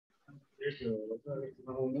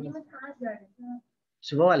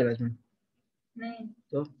सुबह वाले बैच में नहीं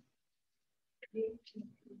तो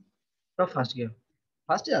कब फास्ट गया?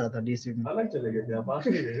 फास्ट जा रहा था डीएसपी में। अलग चले गए थे आप, फास्ट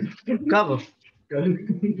नहीं गए। कब?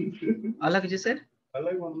 अलग जैसे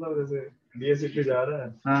अलग मतलब जैसे डीएसपी जा रहा है,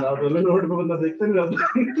 साथ वाले रोड पे बंदा देखते नहीं रहता।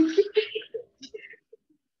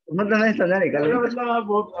 मतलब मैं समझा नहीं कल, मतलब आप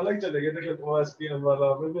बहुत अलग चले गए थे ओएसपीएम वाला,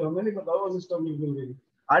 हमें नहीं पता वो सिस्टम बिल्कुल भी।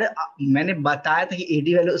 अरे मैंने बताया था कि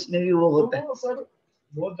एडी वाले उसमें भी वो होता है। सर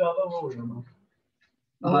बहुत ज्यादा वो हो गया ना।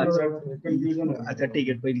 हाँ कंफ्यूजन है। अच्छा ठीक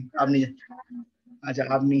है, कोई नहीं, अब नहीं। अच्छा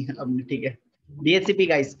अब नहीं ठीक है। डीएचसीपी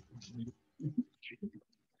गाइस,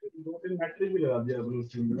 2-3 मैट्रिक भी लगा दिया अपने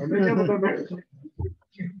उसमें, हमें क्या पता।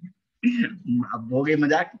 अब हो गई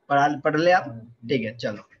मजाक, पढ़ ले आप। ठीक है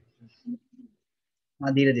चलो,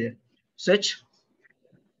 हाँ धीरे धीरे switch.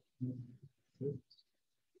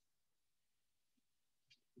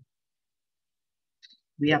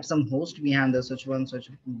 We have some host. We have the switch one, switch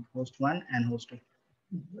host one, and host two.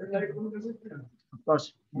 Of course,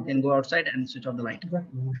 you can go outside and switch off the light.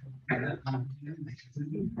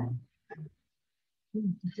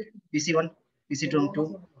 PC1, PC2,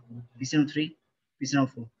 PC3,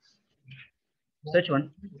 PC4. Switch one,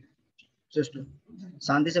 switch two.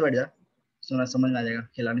 शांति से बैठ जा, सुना समझ में आ जाएगा,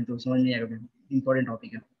 खिलानी तो समझ नहीं आएगा, इंपॉर्टेंट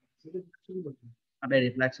टॉपिक है। अबे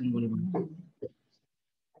रिफ्लेक्शन बोली बोली।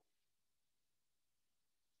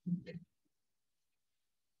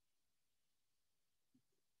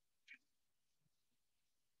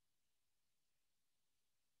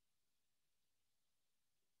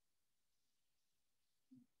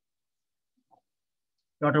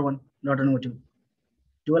 Daughter one, daughter number two,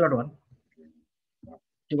 12.1,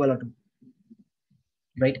 12.2,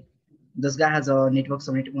 right? This guy has a network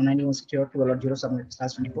subnet 191.168.12.0 subnet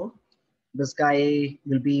slash 24. This guy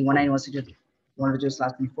will be 191.168.1.0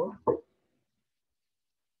 slash 24.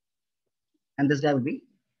 And this guy will be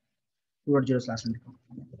 2.0 slash 24.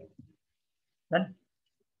 Done?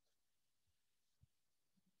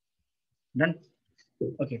 Done?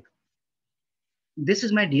 Okay. This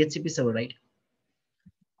is my DHCP server, right?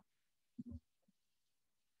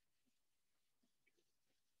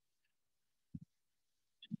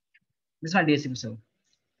 This is my DHCP server.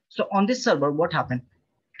 So on this server, what happened?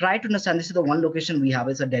 Try to understand, this is the one location we have,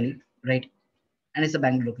 is a Delhi, right? And it's a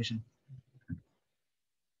Bangalore location.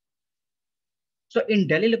 So in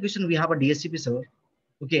Delhi location, we have a DHCP server.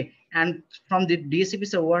 Okay. And from the DHCP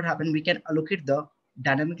server, what happened? We can allocate the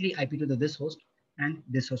dynamically IP to this host and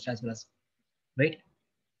this host as well as, right?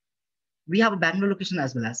 We have a Bangalore location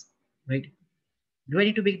as well as, right? Do I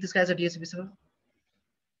need to make this guy as a DHCP server?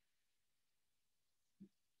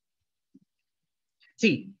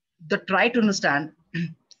 See, the try to understand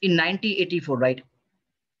in 1984, right?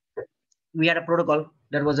 We had a protocol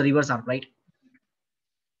that was a reverse ARP, right?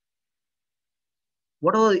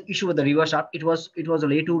 What was the issue with the reverse ARP? It was a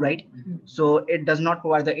layer 2, right? So it does not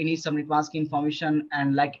provide any subnet mask information,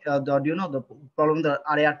 and like the problem the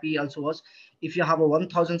RARP also was, if you have a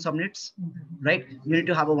 1000 subnets, right, you need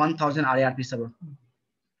to have a 1000 RARP server.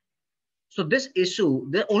 So this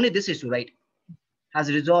issue, only this issue, right,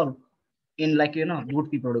 has resolved in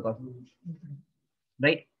BootP protocol,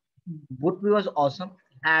 right? BootP was awesome,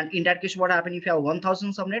 and in that case, what happened? If you have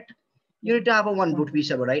 1000 subnet, you need to have a one BootP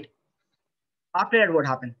server, right? After that, what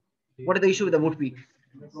happened? What is the issue with the BootP?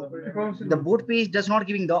 The BootP does not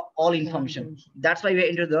giving the all information. That's why we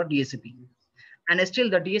enter the DHCP, and still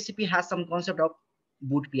the DHCP has some concept of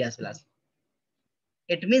BootP as well as.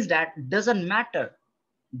 It means that doesn't matter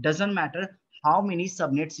how many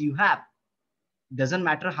subnets you have. Doesn't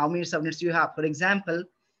matter how many subnets you have. For example,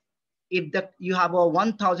 if you have a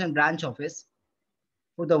 1000 branch office,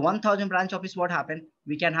 for the 1000 branch office, what happened?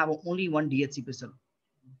 We can have only one DHCP server,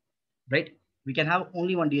 right? We can have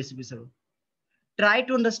only one DHCP server. Try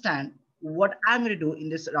to understand what I'm going to do in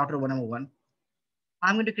this router number one.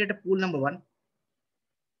 I'm going to create a pool number one,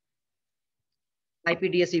 IP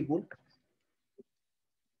DHCP pool,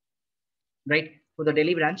 right, for the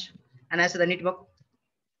Delhi branch, and as the network,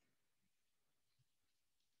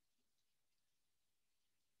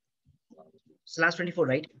 /24,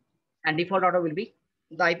 right? And default router will be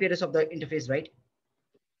the IP address of the interface, right?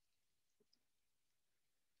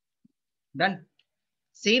 Done.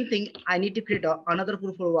 Same thing, I need to create another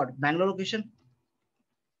pool for what? Bangalore location,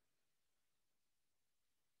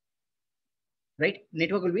 right?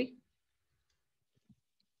 Network will be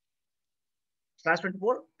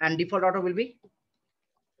 /24, and default router will be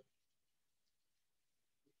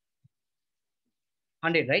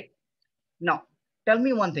 100, right? Now, tell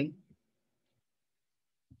me one thing.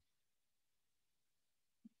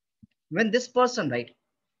 When this person, right,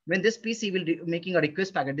 When this PC will be making a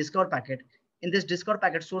request packet, Discord packet, in this Discord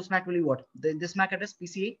packet, source MAC will be what? This MAC address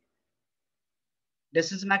PCA,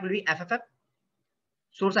 destination MAC will be FFF,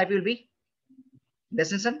 source IP will be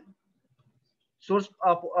destination, source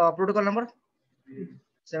protocol number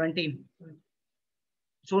 17,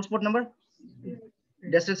 source port number,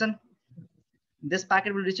 destination. This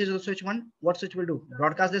packet will reach the switch 1. What switch will do?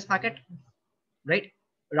 Broadcast this packet, right?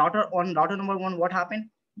 Router on router number 1, what happened?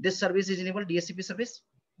 This service is enabled, DHCP service.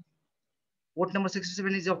 Port number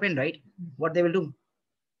 67 is open, right? What they will do?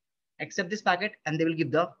 Accept this packet and they will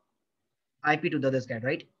give the IP to the this guy,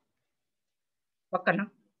 right? Pakka na?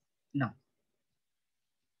 No.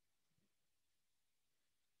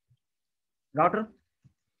 Router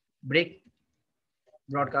break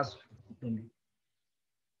broadcast domain.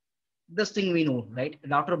 This thing we know, right?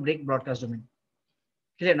 Router break broadcast domain.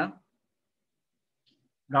 Clear now?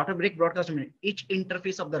 Router break broadcast domain. Each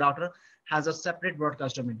interface of the router has a separate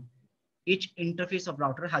broadcast domain. Each interface of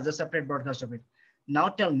router has a separate broadcast domain. Now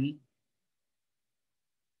tell me,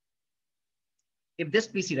 if this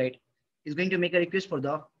PC, right, is going to make a request for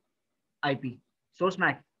the IP, source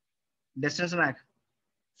MAC, destination MAC,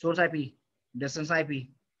 source IP, destination IP,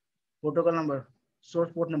 protocol number,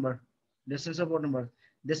 source port number, destination port number.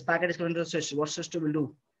 This packet is going to switch. What system will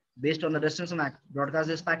do? Based on the destination MAC, broadcast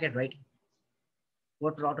this packet, right?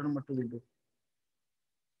 What router number 2 will do?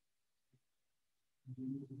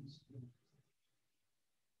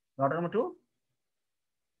 Router number 2?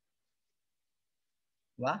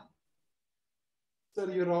 What?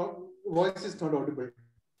 Sir, your voice is not audible.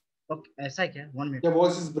 Okay, ऐसा क्या? 1 minute. Your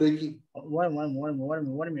voice is breaking. One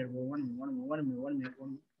minute.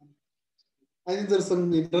 I think there's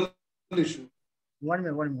some internal issue. 1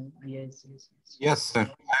 minute. Yes. Yes,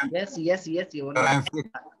 sir. Yes. I'm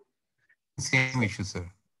same issue, sir.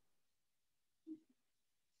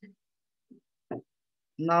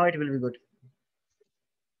 Now it will be good.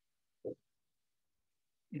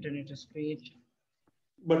 Internet speed.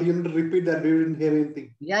 But you need to repeat that. We didn't hear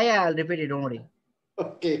anything. Yeah, I'll repeat it. Don't worry.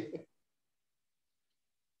 Okay.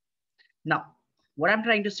 Now, what I'm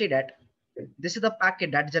trying to say that this is the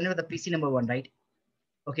packet that generates the PC number 1, right?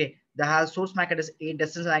 Okay, that has source MAC address 8,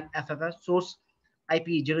 destination like FFF, source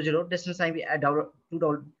IP 00, destination IP at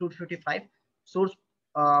 255, source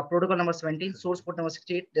protocol number 17, source port number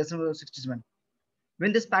 68, destination number 67.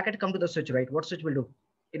 When this packet come to the switch, right, what switch will do?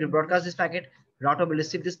 It will broadcast this packet, router will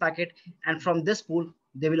receive this packet, and from this pool,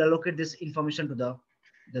 they will allocate this information to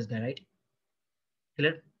this guy, right?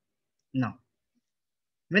 Clear? Now,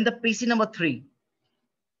 when the PC number 3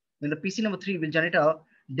 will generate a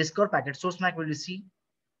Discord packet, source MAC will receive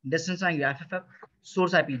destination IP FFF,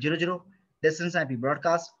 source IP 00, destination IP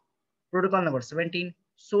broadcast, protocol number 17,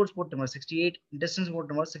 source port number 68, destination port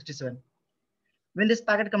number 67. When this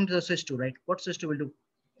packet comes to the switch 2, right, what switch 2 will do?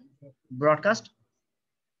 Broadcast.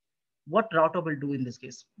 What router will do in this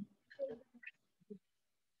case?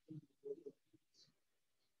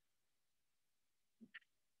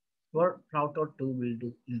 What router 2 will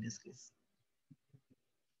do in this case?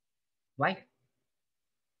 Why?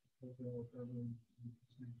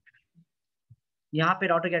 यहाँ पे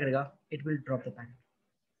router क्या करेगा? It will drop the packet.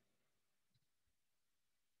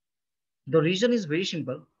 The reason is very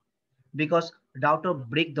simple, because router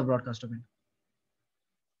break the broadcast domain.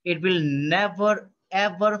 It will never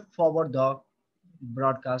ever forward the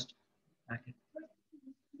broadcast packet.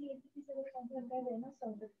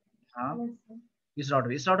 हाँ, इस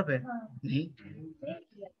router पे नहीं,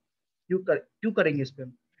 क्यों करेंगे इस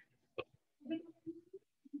पे?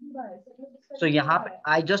 So यहाँ पे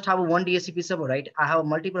I just have one DHCP server, right? I have a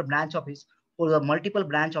multiple branch office. For the multiple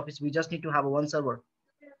branch office, we just need to have one server.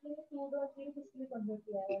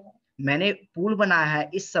 मैंने pool बनाया है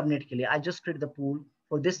इस subnet के लिए. I just create the pool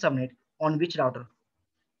for this subnet on which router,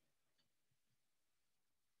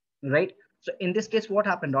 right? So in this case, what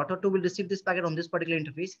happened? Router 2 will receive this packet on this particular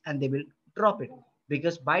interface and they will drop it,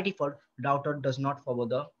 because by default, router does not forward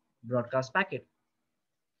the broadcast packet.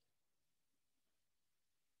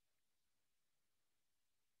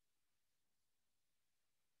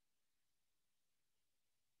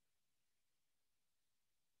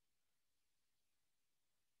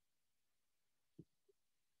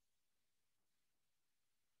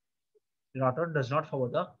 Router does not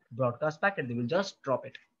forward the broadcast packet. They will just drop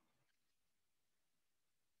it.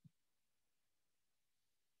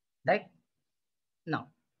 Right? Now,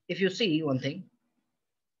 if you see one thing,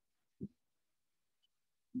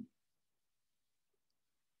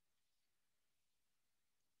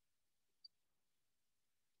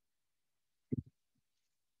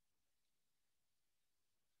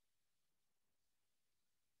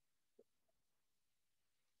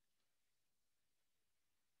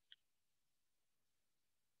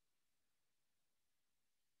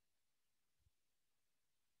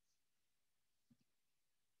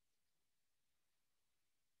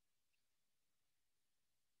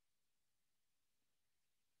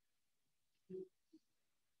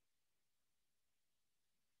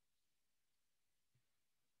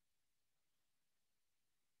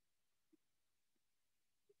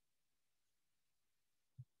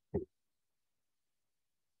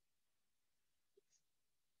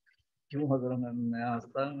 क्यों हंस रहा हूँ मैं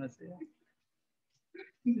हंसता हूँ वैसे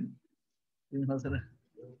क्यों हंस रहा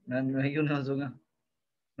मैं क्यों नहीं हंसूंगा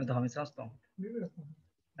मैं तो हमेशा हंसता हूँ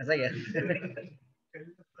ऐसा क्या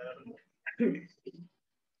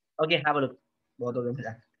ओके हैव अ लुक बहुत हो गया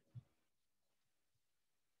मजाक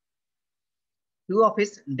two of his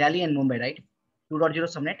Delhi and Mumbai right 2.0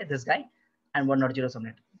 subnet this guy and 1.0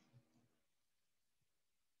 subnet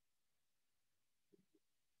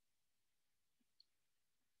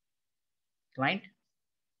client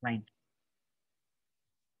client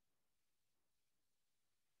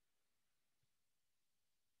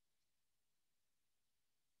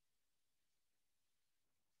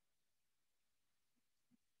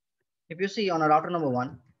if you see on a router number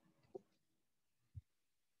 1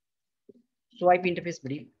 so IP interface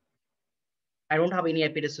brief I don't have any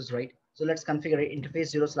IP addresses right so let's configure it interface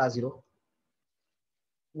 0/0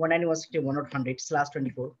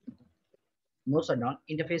 191.168.100/24 no shutdown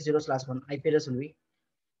interface 0/1 IP address will be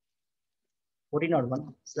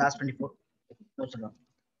 14.1/24 no shutdown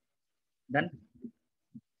then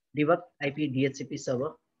debug IP DHCP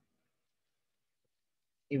server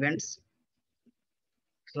events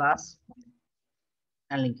class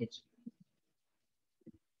and linkage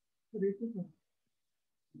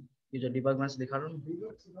ये जो debug मैं दिखा रहा हूँ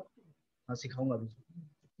हाँ सिखाऊंगा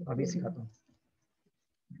अभी सिखाता हूँ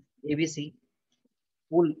ABC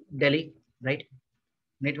pool Delhi right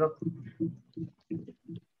network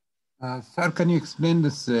Sir, can you explain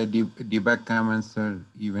this debug commands, sir,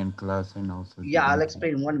 event class and also? yeah I'll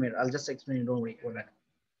explain in 1 minute I'll just explain don't worry for that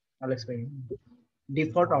I'll explain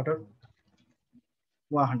default router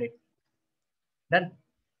 100 then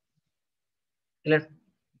clear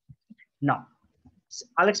now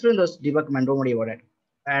I'll explain those debug command don't worry about it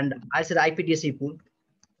and I said IPTC pool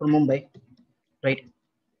for Mumbai right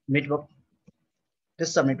network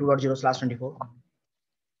this subnet 2.0/24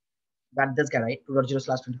 that this guy right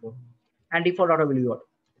 2.0/24 and default router will be what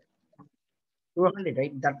 200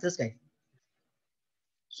 right that's this guy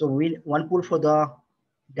so we one pool for the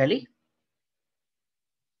Delhi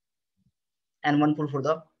and one pool for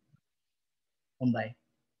the Mumbai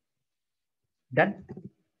done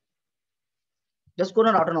just go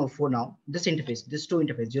to router number 4 now this interface this two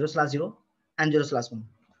interface 0/0 and 0/1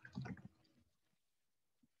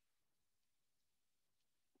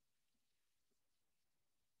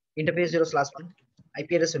 interface 0/1 IP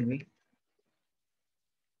address will be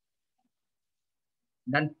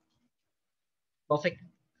done perfect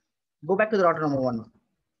go back to the router number 1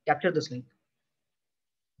 capture this link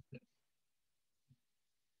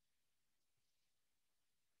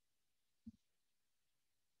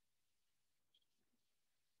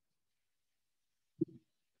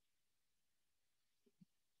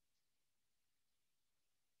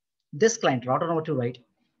this client router number 2 right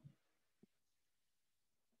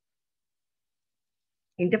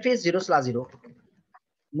interface 0/0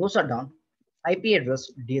 no shutdown IP address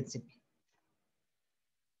DHCP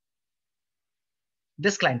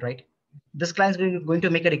this client right this client is going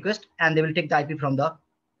to make a request and they will take the IP from the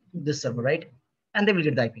this server right and they will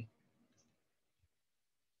get the IP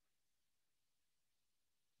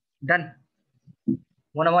done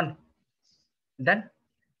 101 then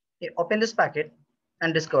open this packet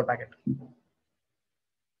and discover packet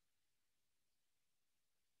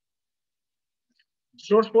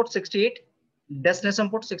source port 68 destination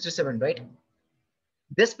port 67 right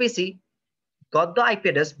this PC got the IP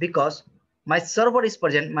address because my server is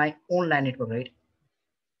present in my own LAN network right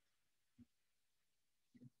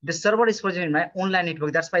this server is present in my own LAN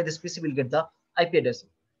network that's why this PC will get the IP address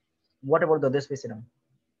what about this PC now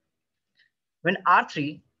when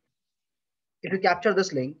R3 if you capture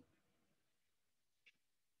this link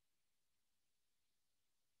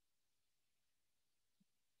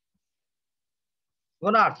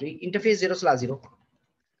on R3 interface 0/0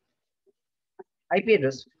 IP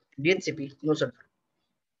address DHCP no sir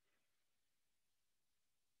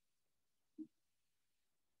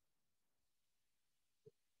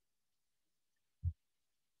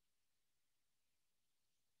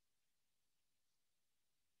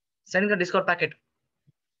sending the Discord packet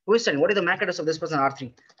who is sending what is the MAC address of this person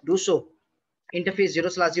R3 do so interface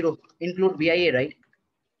 0/0 include BIA right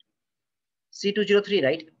C203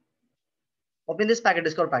 right open this packet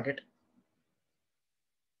Discord packet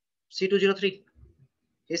C203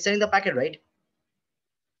 is sending the packet right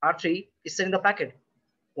R3 is sending the packet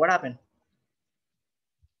what happened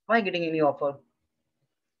am I getting any offer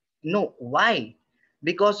no why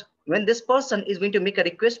because when this person is going to make a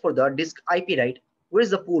request for the disk IP right where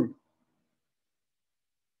is the pool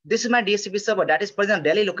this is my DHCP server that is present in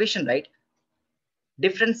Delhi location right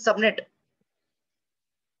different subnet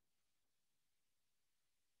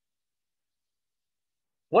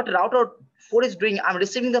What router 4 is doing, I'm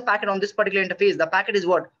receiving the packet on this particular interface. The packet is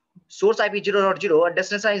what? Source IP 0.0, and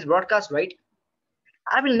destination is broadcast, right?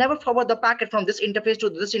 I will never forward the packet from this interface to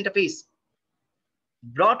this interface.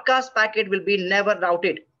 Broadcast packet will be never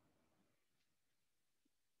routed.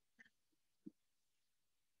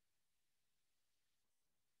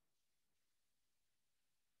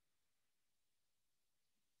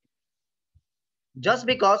 Just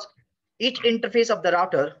because each interface of the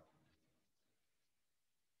router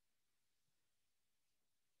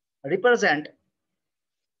represent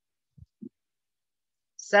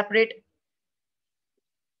separate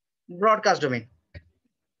broadcast domain.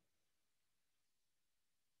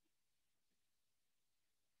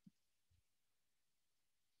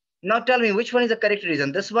 Now tell me which one is the correct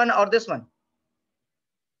reason, this one or this one?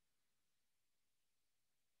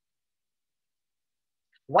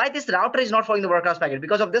 Why this router is not following the broadcast packet?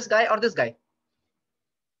 Because of this guy or this guy?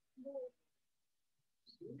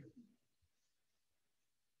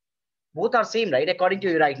 Both are same, right? According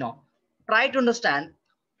to you right now. Try to understand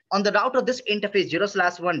on the router this interface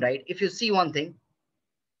 0/1, right? If you see one thing,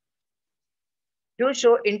 do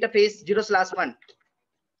show interface 0/1.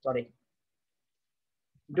 Sorry.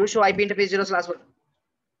 Do show IP interface 0/1.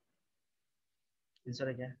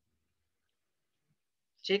 Sorry, yeah.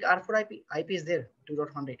 Check R4 IP. IP is there,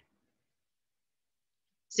 2.100.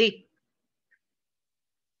 See.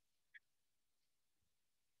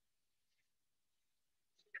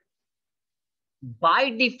 By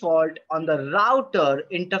default, on the router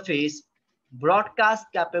interface, broadcast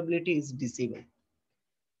capability is disabled.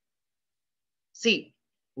 See,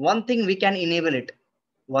 one thing we can enable it.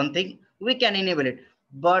 One thing we can enable it,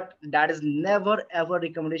 but that is never ever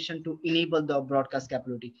recommendation to enable the broadcast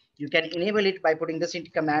capability. You can enable it by putting this into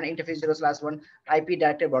command interface 0/1 IP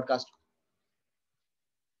directed broadcast.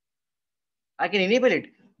 I can enable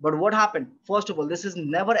it, but what happened? First of all, this is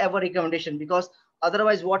never ever recommendation, because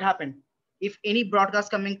otherwise what happened? If any broadcast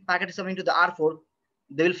packet is coming to the R4,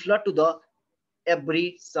 they will flood to the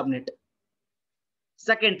every subnet.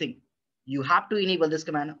 Second thing, you have to enable this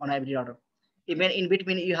command on every router. Even in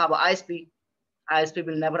between you have a ISP, ISP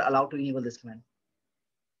will never allow to enable this command.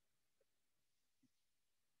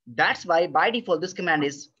 That's why by default this command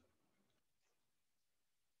is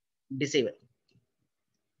disabled.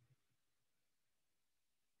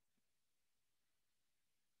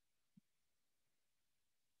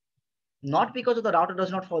 Not because of the router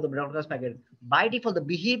does not follow the broadcast packet. By default, the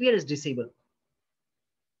behavior is disabled.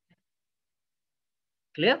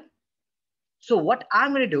 Clear? So what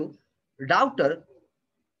I'm going to do, router,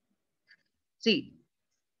 see,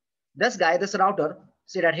 this guy, this router,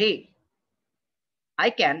 say that, hey,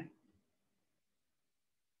 I can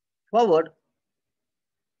forward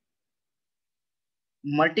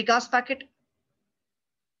multicast packet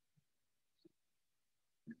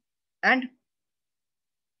and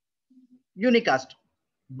unicast,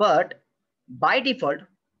 but by default,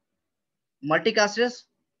 multicast is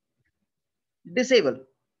disabled.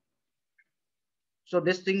 So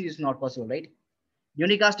this thing is not possible, right?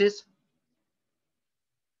 Unicast is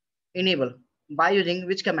enable by using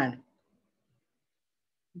which command?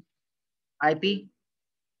 IP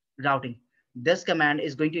routing. This command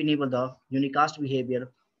is going to enable the unicast behavior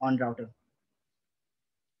on router.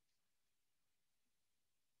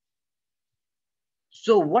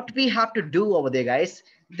 So what we have to do over there, guys,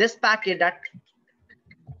 this packet that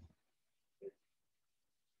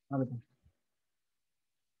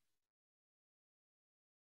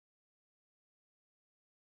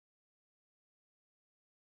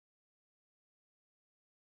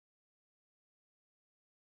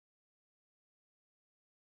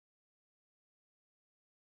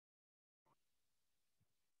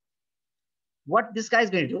what this guy is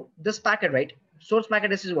going to do, this packet, right? Source packet,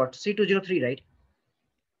 this is what? C203, right?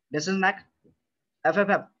 This is MAC,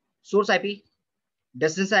 FFF, source IP,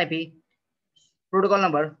 destination IP, protocol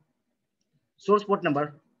number, source port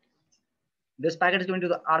number. This packet is going to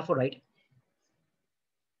the R4, right?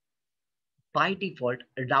 By default,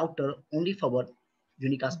 router only forward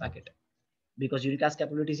unicast packet because unicast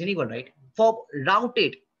capability is enabled, right? For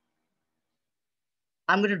routed,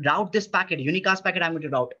 I'm going to route this packet, unicast packet, I'm going to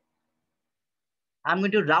route. I'm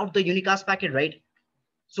going to route the unicast packet, right?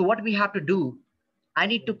 So what we have to do, I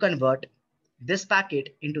need to convert this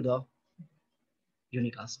packet into the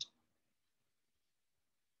unicast.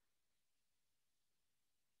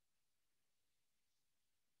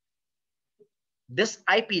 This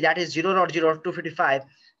IP that is 0.0255,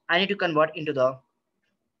 I need to convert into the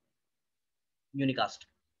unicast.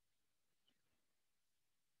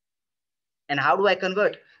 And how do I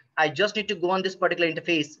convert? I just need to go on this particular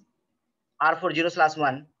interface,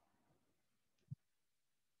 R40/1,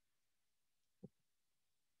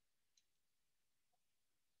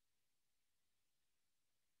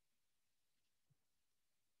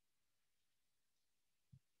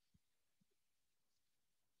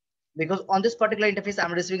 Because on this particular interface,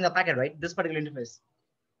 I'm receiving the packet, right? This particular interface.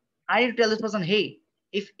 I need to tell this person, hey,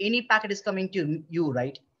 if any packet is coming to you,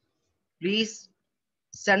 right, please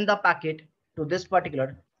send the packet to this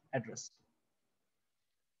particular address.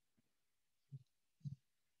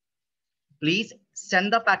 Please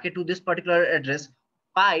send the packet to this particular address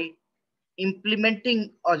by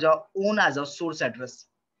implementing your own as a source address.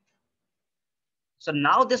 So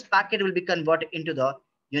now this packet will be converted into the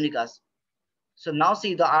unicast. So now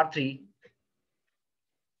see the R3.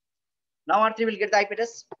 Now R3 will get the IP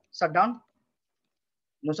address. Shut down.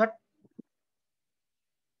 No shut.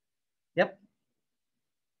 Yep.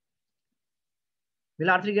 Will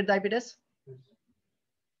R3 get the IP address?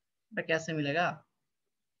 तो कैसे मिलेगा?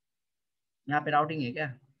 यहाँ पे routing है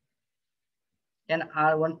क्या? Can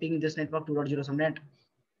R1 ping this network 2.0 subnet?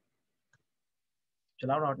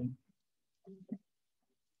 चलाओ routing.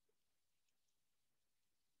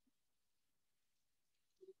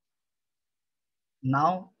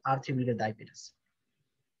 Now R3 will get the IP address.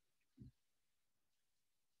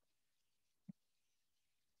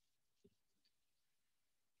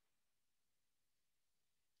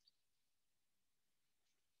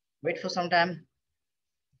 Wait for some time.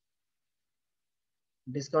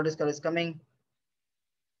 Discord is coming.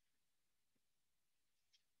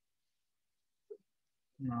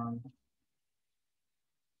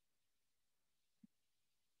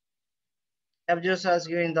 F0 is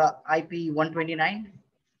giving the IP 129.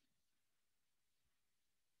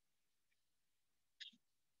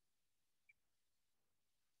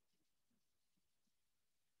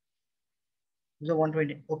 So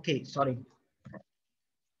 120. Okay, sorry.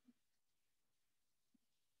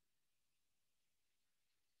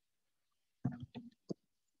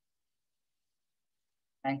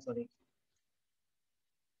 Thanks, sorry.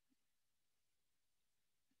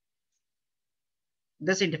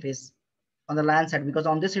 This interface on the LAN side, because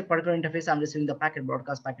on this particular interface, I'm receiving the packet,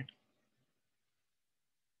 broadcast packet.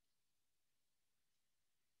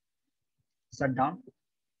 Shut down.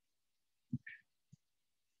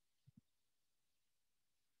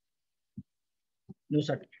 No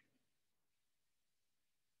shut.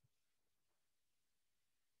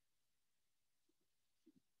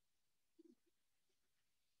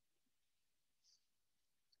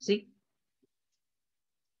 See,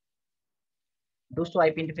 those two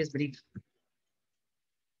IP interface brief.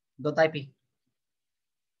 .ip.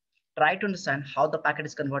 Try to understand how the packet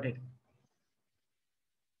is converted.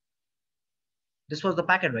 This was the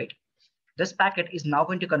packet, right? This packet is now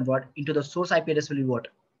going to convert into the source IP address will be what?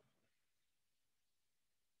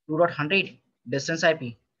 2.100 distance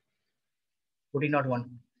IP 14.1.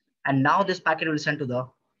 And now this packet will send to the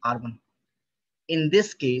R1. In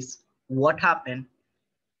this case, what happened?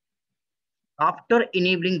 After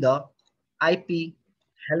enabling the IP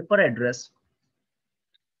helper address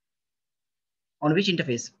on which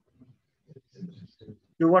interface?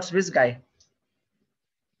 Towards which guy?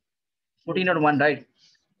 14.1, right?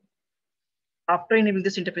 After enabling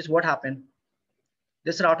this interface, what happened?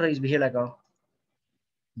 This router is behave like a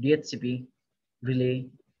DHCP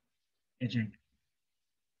Relay-Agent.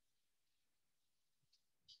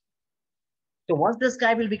 So once this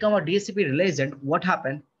guy will become a DHCP Relay-Agent, what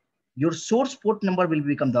happened? Your source port number will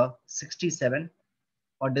become the 67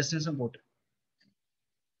 or destination port.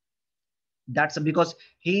 That's because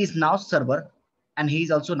he is now server and he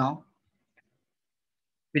is also now.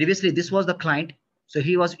 Previously, this was the client. So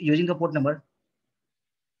he was using the port number.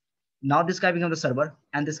 Now this guy becomes the server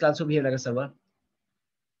and this guy also behave like a server.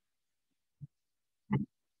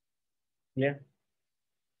 Clear?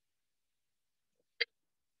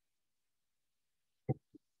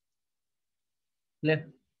 Clear?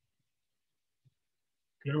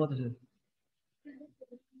 Clear what is it?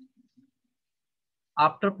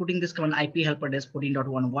 After putting this command IP helper desk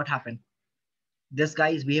 14.1, what happened? This guy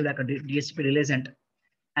is behave like a DHCP relay agent.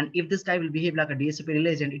 And if this guy will behave like a DHCP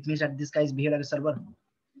relay agent, it means that this guy is behave like a server.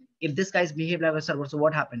 If this guy is behave like a server, so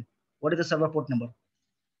what happened? What is the server port number?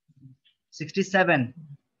 67.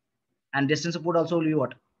 And distance port also will be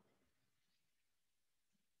what?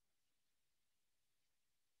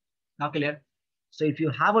 Now clear? So if you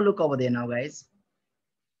have a look over there now, guys,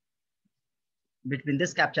 between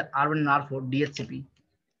this capture R1 and R4 DHCP,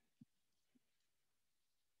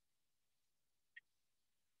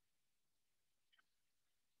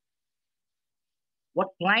 what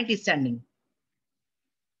client is sending?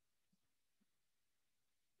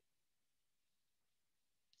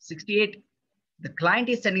 68. The client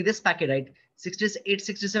is sending this packet, right? 68,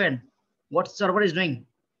 67. What server is doing?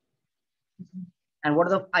 And what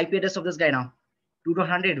is the IP address of this guy now?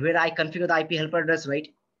 2.100, where I configure the IP helper address, right?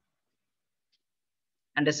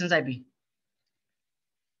 And distance IP.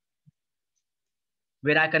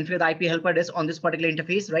 where I configure the IP helper address on this particular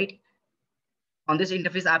interface, right? On this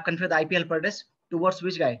interface, I've configured the IP helper address towards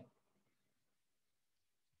which guy?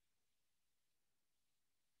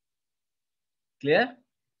 Clear?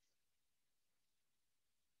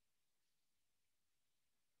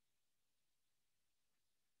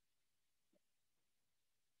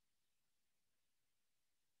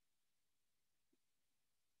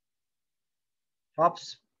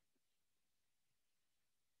 Hops.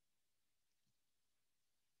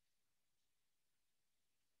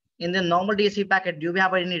 In the normal DHCP packet, do we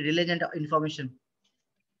have any relay-agent information?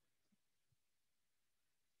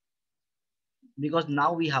 Because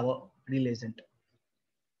now we have a relay-agent.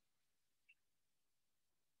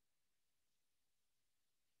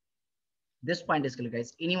 This point is clear,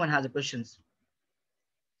 guys. Anyone has a questions?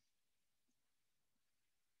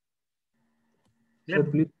 Sir,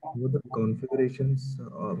 please know the configurations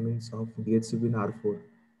means of DHCP in R4.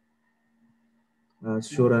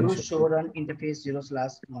 Show run. Show run interface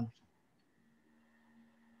 0/1.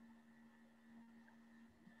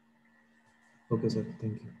 Okay, sir.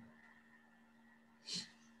 Thank you.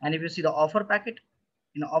 And if you see the offer packet,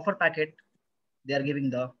 in the offer packet, they are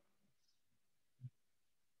giving the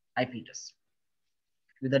IP address.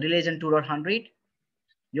 With the relay-agent 2.100,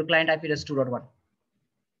 your client IP address 2.1.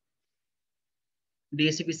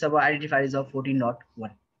 DHCP server identifier is of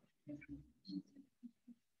 14.1.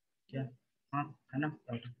 Yeah.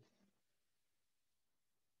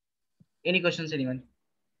 Any questions, anyone?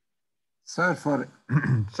 Sir, for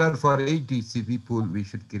sir, for each DCP pool, we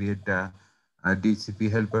should create a DCP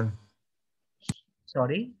helper.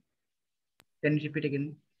 Sorry, can you repeat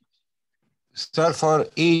again? Sir, for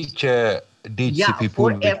each DCP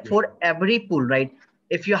pool, for every pool, right?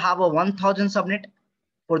 If you have a 1,000 subnet,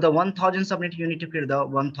 for the 1,000 subnet, you need to create the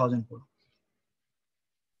 1,000 pool.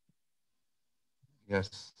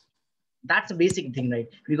 Yes. That's a basic thing, right?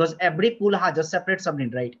 Because every pool has a separate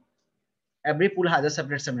subnet, right? Every pool has a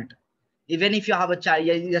separate subnet. Even if you have a child,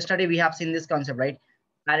 yesterday we have seen this concept, right?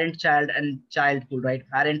 Parent, child, and child pool, right?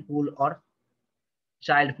 Parent pool or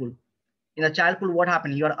child pool. In the child pool, what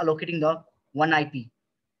happened? You are allocating the one IP,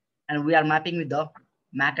 and we are mapping with the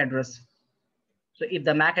MAC address. So if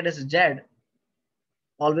the MAC address is Z,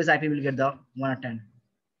 always IP will get the 1 or 10.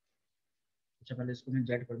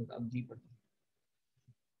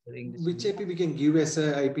 Which IP we can give as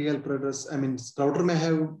a IP helper address? I mean, router may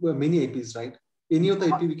have many IPs, right? Any of the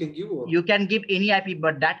IP we can give? Or? You can give any IP,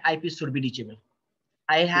 but that IP should be reachable.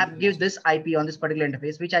 I have give this IP on this particular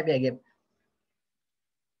interface. Which IP I gave?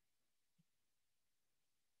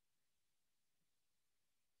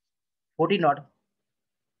 .1.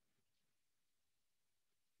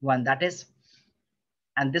 That is,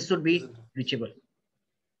 and this should be reachable.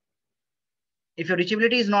 If your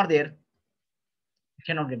reachability is not there, you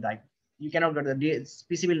cannot get the IP. You cannot get the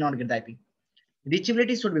PC will not get the IP.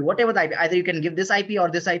 Reachability should be whatever the IP. Either you can give this IP or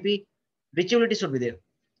this IP. Reachability should be there.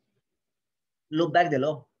 Look back the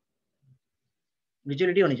law.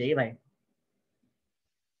 Reachability होनी चाहिए भाई.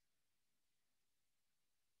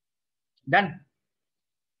 Done.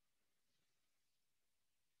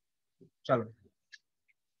 चलो.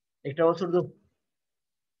 एक troubleshoot दो.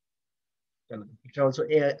 चलो. एक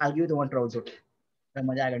troubleshoot. I'll give you the one troubleshoot.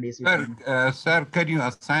 मजा आएगा DSP. Sir, can you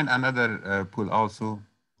assign another pool also?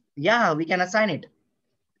 Yeah, we can assign it.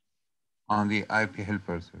 On the IP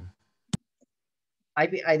helper, sir.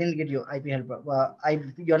 IP, I didn't get you. IP helper.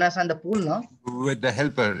 You wanna assign the pool, no? With the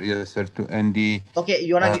helper, yes, sir. To and the. Okay,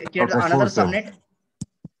 you wanna create another subnet.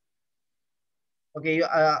 Okay, you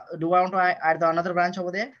do I want to add the another branch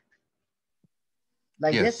over there?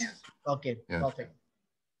 Like yes. this? Okay, yes. Perfect.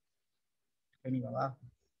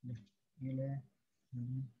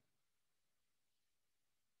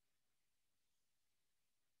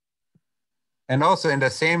 And also in the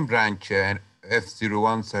same branch,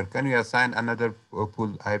 F01, sir, can you assign another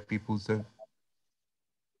pool, IP pool, sir?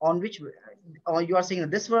 On which, you are saying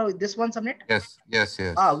this one subnet? Yes, yes,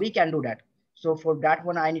 yes. We can do that. So for that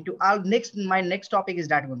one, I need to, my next topic is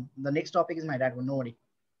that one. The next topic is that one, no worry.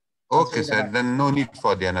 Okay, sir, then no need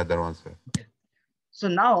for the another one, sir. Okay. So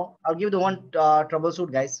now I'll give the one troubleshoot,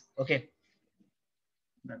 guys. Okay.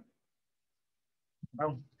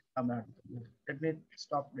 Oh, let me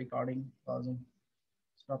stop recording, pausing,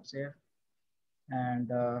 stop share, and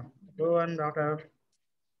go and router.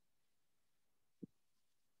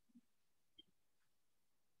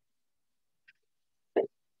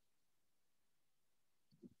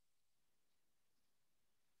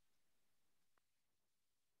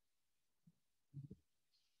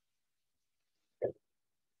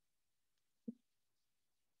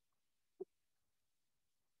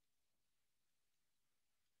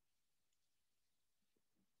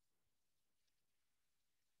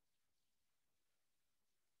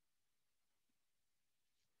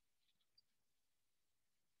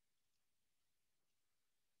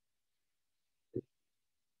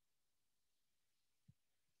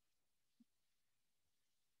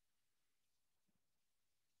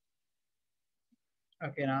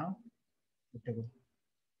 Okay, now. Good to go.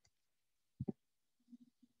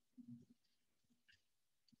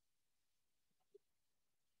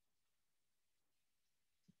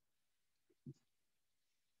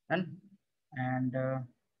 Done. And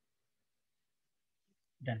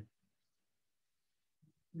done.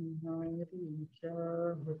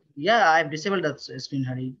 Yeah, I've disabled that screen,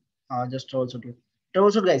 Hari. Just troubleshoot.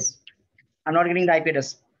 Troubleshoot, guys. I'm not getting the IP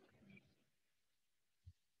address.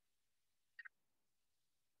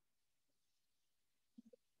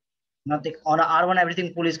 Nothing. On a R1,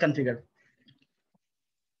 everything pool is configured.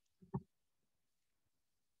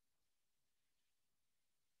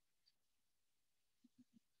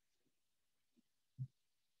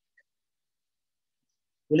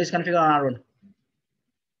 Pool is configured on R1.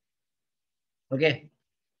 Okay.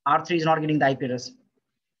 R3 is not getting the IP address.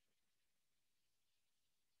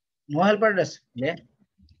 No helper address. Yeah.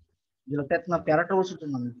 You look at my प्यारा troubleshoot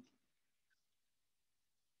है.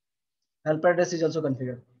 Helper address is also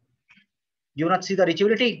configured. You not see the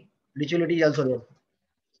reachability? Reachability is also there.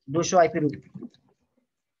 Do show IP route.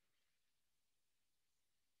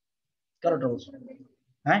 करो troubleshoot.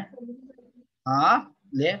 हैं? हाँ,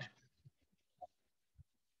 ले.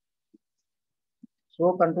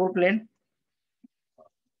 So control plane.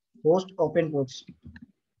 Host open ports.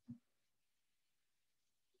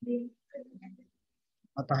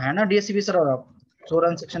 तो है ना DHCP sir और आप. So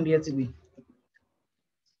run section DHCP.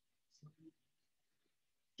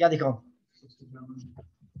 क्या दिखाओ?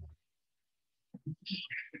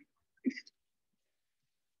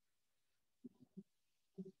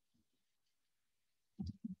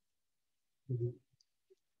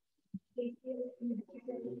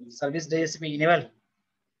 Service DHCP enable.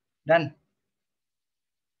 Done.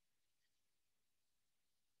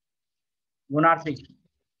 One R3.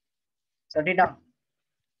 Shut it down.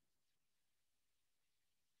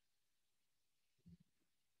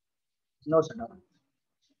 No shut down.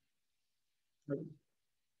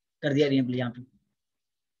 कर दिया enable यहाँ पे.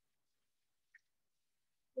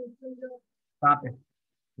 कहाँ पे?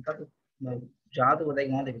 जहाँ तो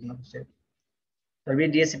बताइए वहाँ देखना उससे.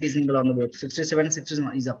 Service DHCP is enabled on the board. 67,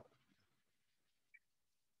 61 is up.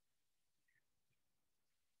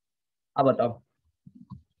 अब बताओ.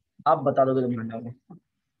 आप बता दोगे तो मैं बताऊंगा.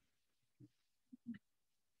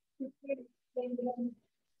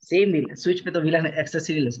 Same deal. Switch पे तो VLAN access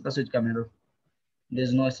ही नहीं ले सकता switch का मेरे. There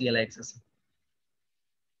is no CLI access.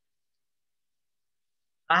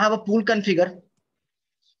 I have a pool configure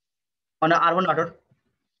on a R1 router.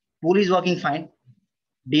 Pool is working fine.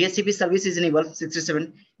 DHCP service is enabled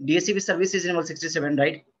 67. DHCP service is enabled 67,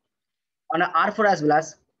 right? On a R4 as well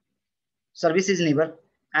as service is enabled,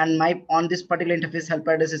 and my on this particular interface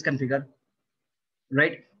helper address is configured,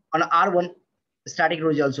 right? On a R1, static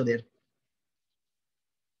row is also there.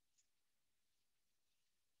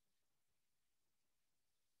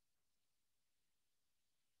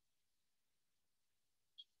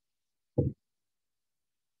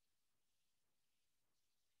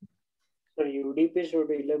 So UDP should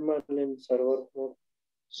enable in server mode.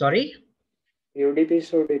 Sorry? UDP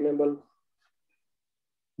should enable.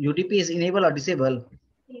 UDP is enable or disable?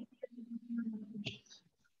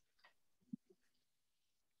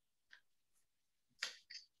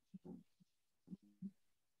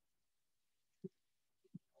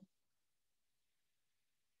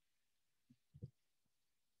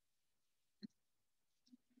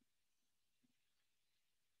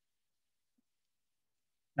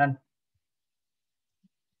 None.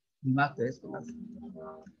 Mark this.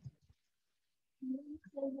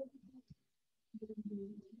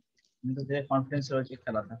 Confidence check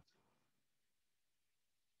करा था.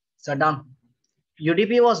 Shut down.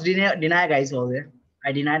 UDP was denied, guys, over there.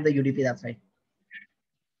 I denied the UDP, that's right.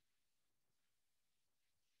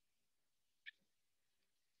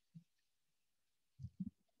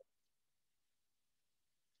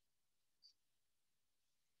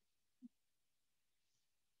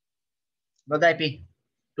 But the IP,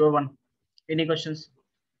 201. Any questions?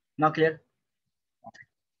 Not clear?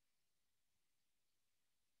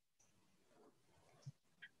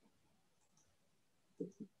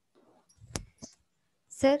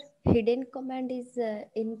 Sir, hidden command is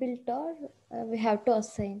inbuilt or we have to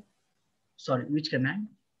assign? Sorry, which command?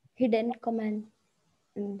 Hidden command.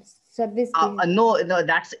 Service. No,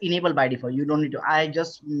 that's enabled by default. You don't need to. I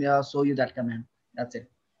just show you that command. That's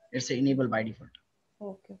it. It's enabled by default.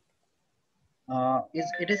 Okay. Is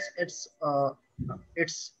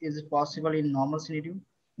it possible in normal scenario?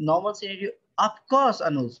 Normal scenario, of course,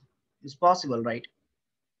 Anuj, it's possible, right?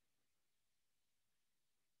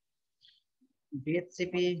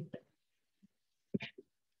 DHCP.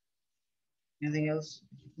 Anything else?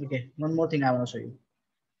 Okay, one more thing I want to show you.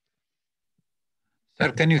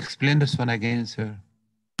 Sir, can you explain this one again, sir?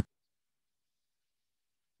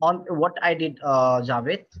 On what I did,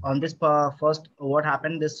 Javed, on this first, what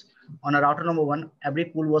happened, this on a router number 1, every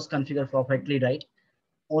pool was configured perfectly, right?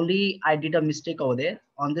 Only I did a mistake over there.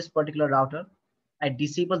 On this particular router, I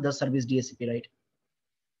disabled the service DHCP, right?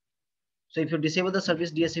 So if you disable the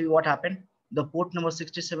service DHCP, what happened? The port number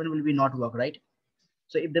 67 will be not work, right?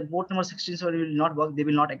 So if the port number 67 will not work, they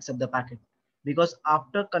will not accept the packet, because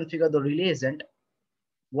after configure the relay agent,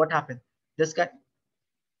 what happened? This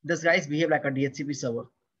guys behave like a DHCP server.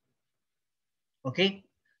 Okay.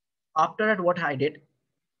 After that, what I did,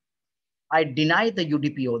 I deny the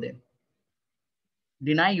UDP over there.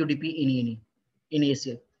 Deny UDP in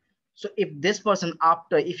ACL. So if this person,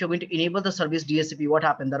 after, if you're going to enable the service DHCP, what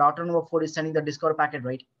happened? The router number 4 is sending the Discover packet,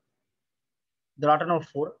 right? The router number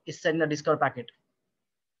 4 is sending the Discover packet.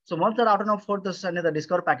 So once the router number 4 is sending the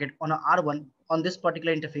Discover packet on a R1 on this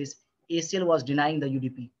particular interface, ACL was denying the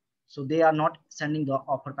UDP. So they are not sending the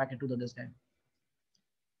offer packet to this guy.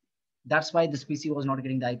 That's why this PC was not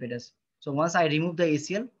getting the IP address. So once I removed the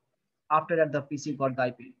ACL, after that the PC got the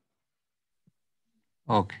IP.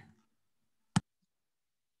 Okay.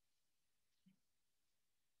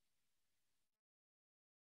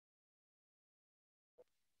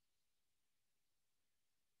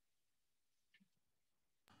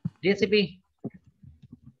 DHCP.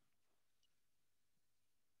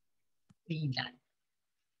 VLAN.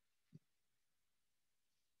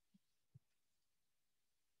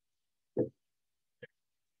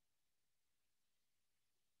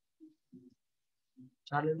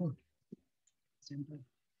 Charlie, no. Simple.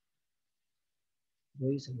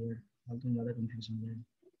 Very simple. Something other confusion there.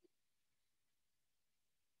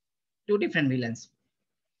 Two different VLANs.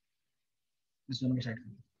 This one beside.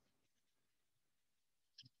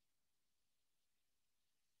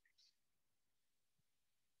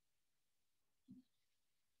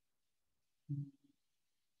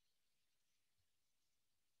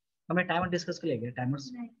 हमें timer discuss कर लेंगे timers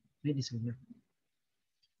नहीं discuss कर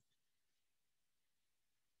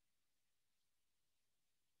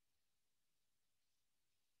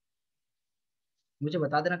मुझे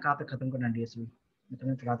बता देना कहाँ पे खत्म करना डीएसपी मैं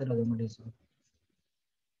तुम्हें चलाते लगूंगा डीएसपी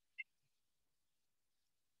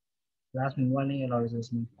क्लास में मोबाइल नहीं अलाउ है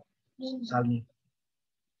इसमें साल नहीं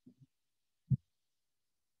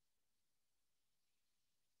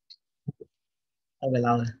अब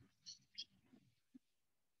अलाउ है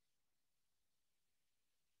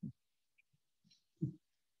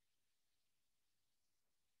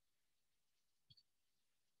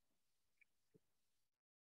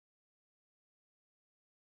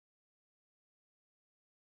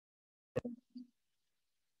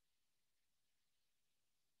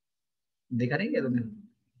देखा नहीं क्या तुमने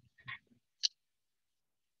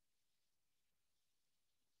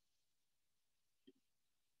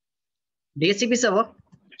DHCP server,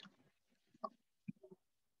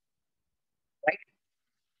 right?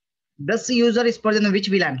 This user is present in which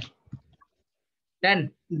VLAN? 10.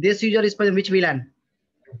 This user is present in which VLAN?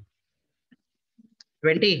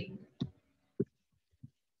 20.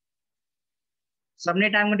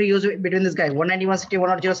 Subnet I'm going to use between this guy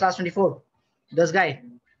 191.160.1.0/24. This guy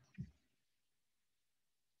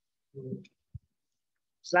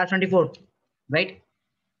 /24, right?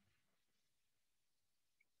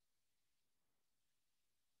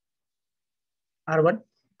 R1,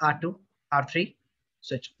 R2, R3,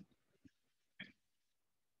 switch.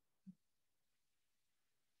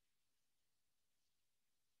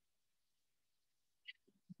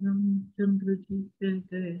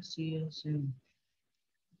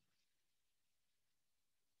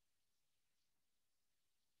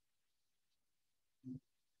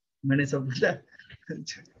 मैंने सब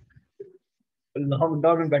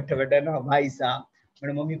lockdown में बैठे बैठे ना भाई साहब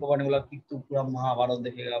मेरे mummy papa ने बोला कि तू पूरा महाभारत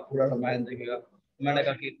देखेगा पूरा रामायण देखेगा मैंने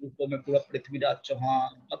कहा कि तो मैं पूरा पृथ्वीराज चौहान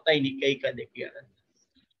पता ही नहीं कहीं का देख गया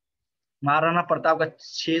महाराणा प्रताप का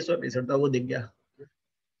 600 एपिसोड था वो देख गया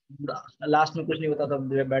लास्ट में कुछ नहीं होता था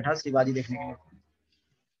बैठा शिवाजी देखने के लिए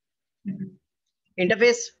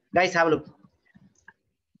interface guys have a look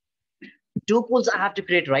two pools I have to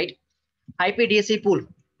create, right? IP DHCP pool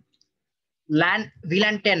LAN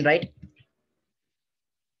VLAN 10, right?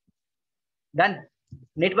 Done.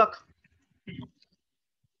 Network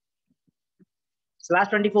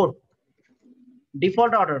 /24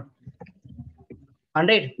 default order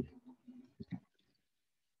 100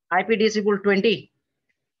 IP DHCP pool 20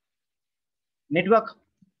 network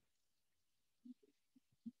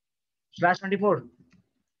 /24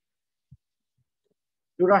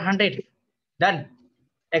 2.100 done.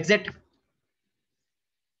 Exit.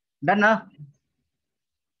 Done ना?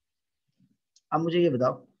 अब मुझे ये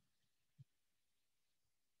बताओ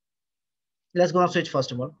Let's go on switch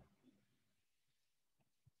first of all.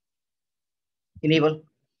 Enable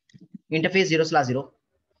interface 0/0,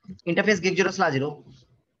 interface gig 0/0,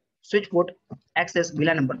 switch port access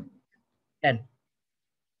VLAN number 10,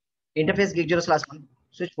 interface gig 0/1,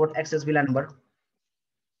 switch port access VLAN number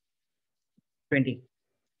 20.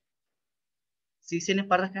 CC ने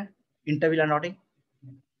पढ़ रखा है inter VLAN routing.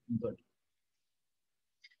 Good.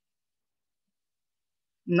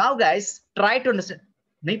 Now guys, try to understand.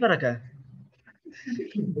 नहीं पढ़ रखा है.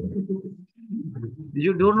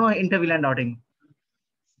 You don't know inter VLAN routing.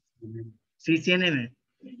 CCNA में.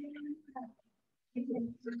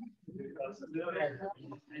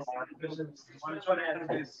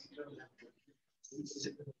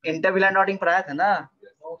 Inter VLAN routing पढ़ाया था ना?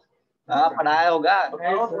 हाँ पढ़ाया होगा.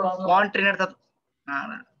 कौन ट्रेनर था?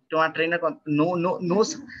 हाँ तुम्हारा ट्रेनर कौन? नो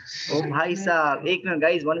ओ भाई साहब एक मिनट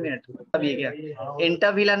गाइस 1 मिनट. अब ये क्या?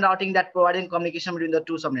 Inter VLAN routing that providing communication between the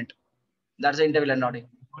two subnet. That's the inter VLAN routing.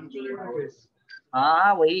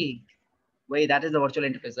 हाँ वही that is the virtual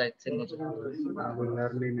interface, right?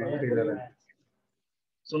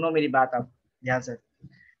 सुनो मेरी बात आप ध्यान से.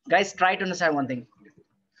 Guys, try to understand one thing.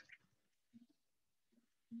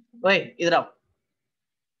 Wait, इधर आओ.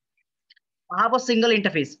 I have a single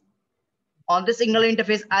interface. On this single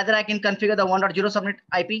interface, either I can configure the 1.0 subnet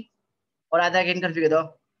IP, or either I can configure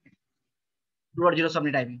the 2.0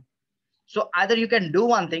 subnet IP. So either you can do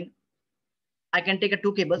one thing. I can take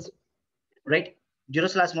two cables, right?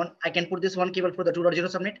 0/1. I can put this one cable for the 2.0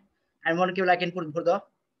 subnet, and one cable I can put for the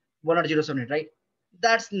 1.0 subnet, right?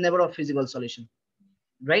 That's never a feasible solution,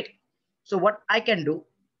 right? So what I can do,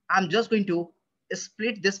 I'm just going to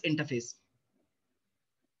split this interface.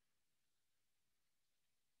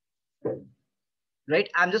 Right?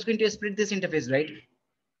 I'm just going to split this interface, right?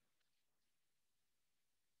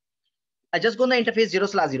 I just go on the interface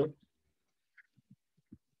 0/0.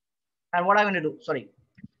 And what I'm going to do, sorry,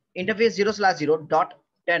 interface 0/0 dot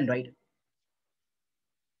 10, right?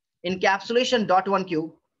 Encapsulation dot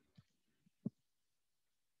 1Q.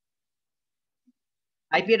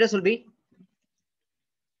 IP address will be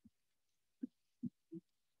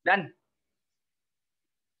done.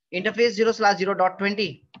 Interface 0/0 dot 20.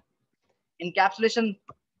 Encapsulation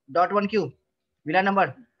dot 1Q. VLAN number.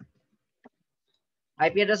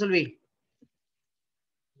 IP address will be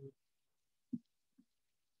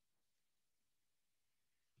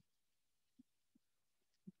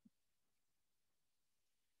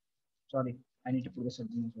sorry, I need to put the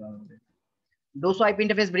something as well. DOSO IP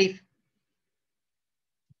interface brief.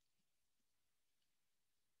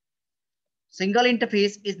 Single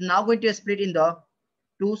interface is now going to split in the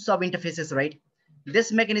two sub interfaces, right?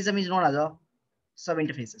 This mechanism is known as a sub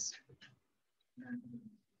interfaces.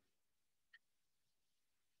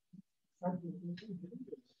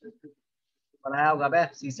 पढ़ाया होगा बे,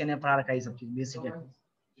 CC ने पढ़ा रखा है सब चीज basic है.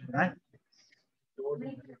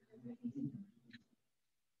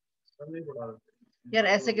 यार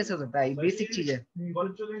ऐसे कैसे हो सकता है? बेसिक चीज है.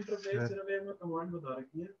 वर्चुअल इंटरफेस सिर्फ एक कमांड बता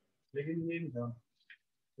रखी है, लेकिन ये नहीं था.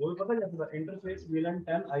 वो पता क्या था? इंटरफेस VLAN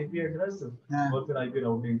 10 IP एड्रेस और फिर IP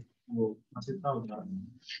राउटिंग. वो कितना होता है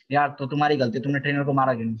यार? तो तुम्हारी गलती, तुमने ट्रेनर को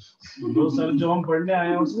मारा क्यों? तो सर जो हम पढ़ने आए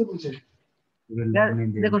हैं उसने पूछे.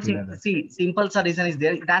 देखो, see, simple reason is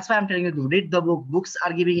there. That's why I'm telling you to read the book. Books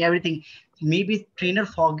are giving everything. Maybe trainer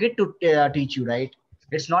forget to teach you, right?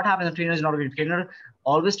 It's not happening. The trainer is not going to trainer.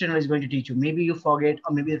 Always trainer is going to teach you. Maybe you forget,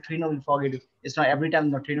 or maybe the trainer will forget you. It's not every time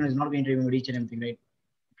the trainer is not going to remember each and everything, right?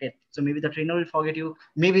 Okay, so maybe the trainer will forget you.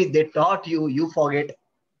 Maybe they taught you, you forget.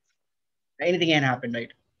 Anything can happen,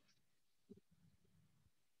 right?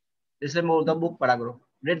 This is more the book, Paragro.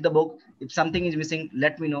 Read the book. If something is missing,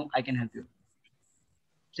 let me know. I can help you.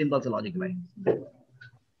 Simple logic, right?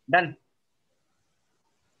 Done.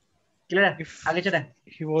 Clear? आगे चले.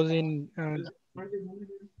 He was in.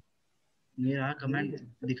 ये रहा comment.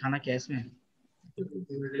 दिखाना क्या इसमें?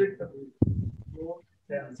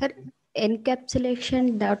 Sir,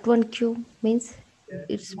 encapsulation dot 1Q means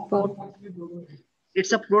it's port.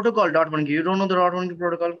 It's a protocol dot 1Q. You don't know the dot 1Q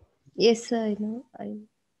protocol? Yes, sir, I know.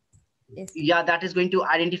 Yes. Yeah, that is going to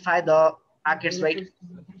identify the packets, right?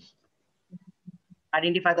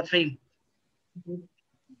 Identify the frame.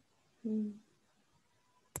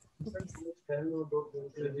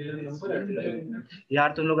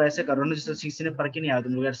 यार तुम लोग ऐसे करो ना जैसे CC ने पढ़ के नहीं आया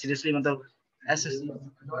तुम लोग यार. सीरियसली मतलब ऐसे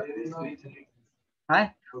है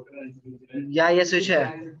या ये स्विच है.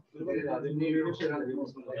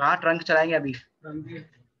 हाँ ट्रंक चलाएंगे अभी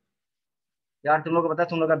यार. तुम लोग को पता है,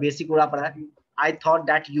 तुम लोग का बेसिक उड़ा पड़ा है. I thought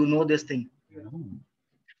that you know this thing,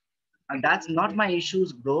 and that's not my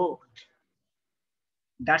issues, bro.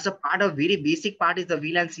 That's a part of very basic part is the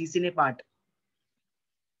VLAN CCNA part.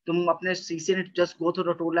 तुम अपने CCNA just go through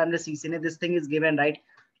the tool lambda CCNA. This thing is given, right?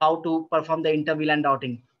 How to perform the inter VLAN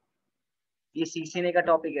routing. ये CCNA का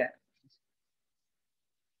topic है.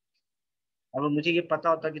 अगर मुझे ये पता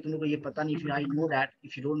होता कि तुम लोग को ये पता नहीं, if I know that,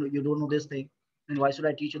 if you don't know this thing, then why should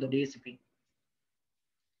I teach you the DHCP?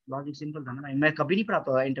 Logic simple था ना. मैं कभी नहीं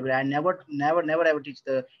पढ़ाता inter VLAN. I never ever teach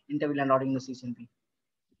the inter VLAN routing in the CCNP.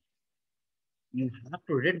 You have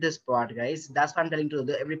to read this part, guys. That's why I'm telling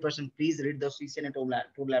to every person, please read the CCNA tool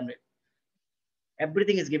lambda.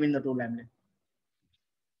 Everything is given in the tool lambda.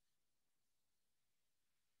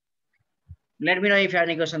 Let me know if you have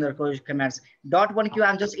any questions or comments. .1Q,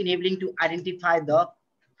 I'm just enabling to identify the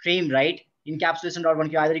frame, right? Encapsulation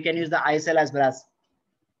 .1Q. Either you can use the ISL as well as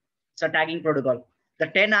it's a tagging protocol. The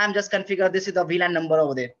 10, I'm just configure. This is the VLAN number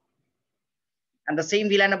over there. And the same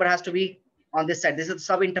VLAN number has to be on this side. This is the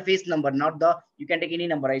sub interface number, not the, you can take any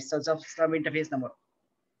number, right? So it's a sub interface number.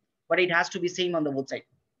 But it has to be same on the both side.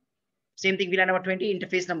 Same thing, VLAN number 20,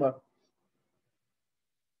 interface number.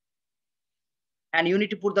 And you need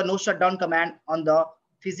to put the no shutdown command on the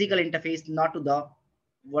physical interface, not to the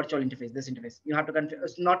virtual interface, this interface. You have to configure,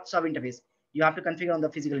 it's not sub interface. You have to configure on the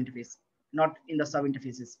physical interface, not in the sub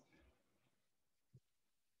interfaces.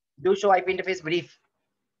 Do show IP interface brief.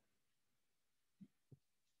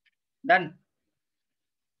 Done.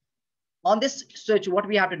 On this switch, what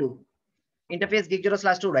we have to do? Interface gig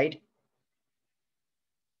 0/2, right?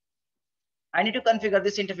 I need to configure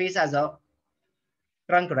this interface as a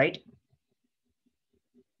trunk, right?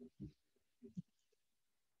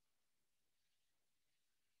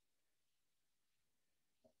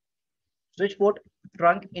 Switch port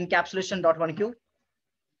trunk encapsulation .1Q.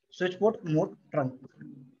 Switch port mode trunk.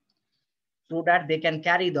 So that they can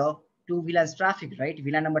carry the two VLANs traffic, right?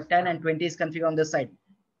 VLAN number 10 and 20 is configured on this side.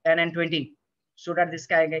 10 and 20. So that this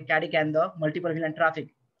carry can the multiple VLAN traffic.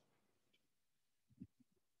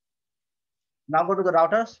 Now go to the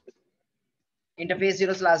routers. Interface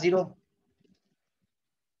 0/0.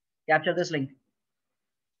 Capture this link.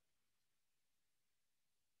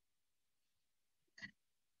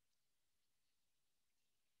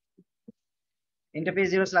 Interface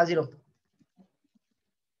 0/0.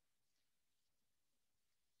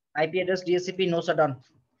 IP address DHCP no shutdown.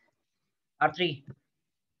 R3.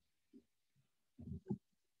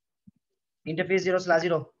 Interface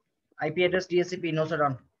 0/0. IP address DHCP no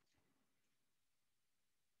shutdown.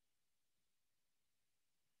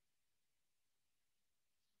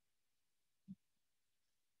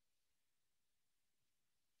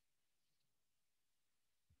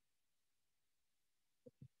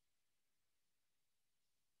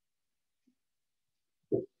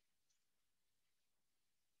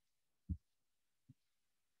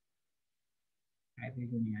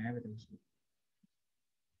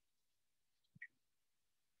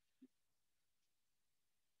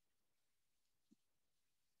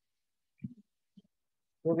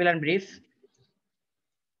 Two VLAN brief.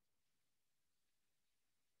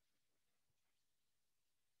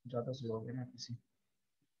 ज्यादा slow हो गया ना किसी.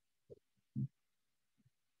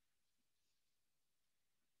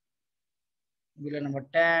 VLAN number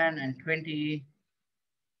 10 and 20.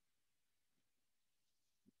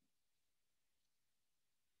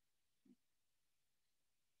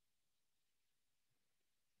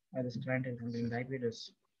 I just trying to something like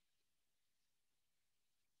videos.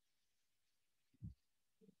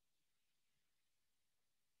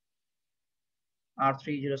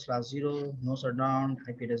 R3 0/0, no shutdown,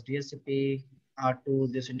 IP address DHCP,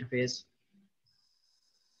 R2, this interface,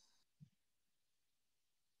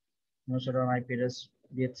 no shutdown, IP address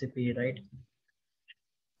DHCP, right?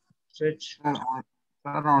 Switch. Sir,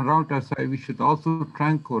 on router side, we should also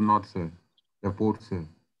trunk or not, sir? The port, sir.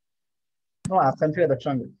 No, I've configured the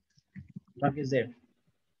trunk. Trunk is there.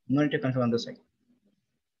 No need to configure on this side.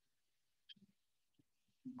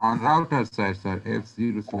 On router side, sir,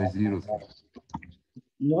 F0/0, sir.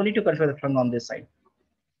 No need to configure the trunk on this side.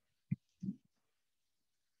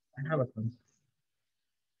 I have a trunk.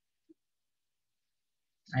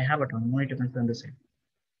 No need to configure on this side.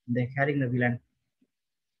 They're carrying the VLAN.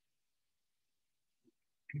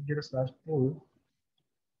 0/2.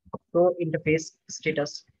 So interface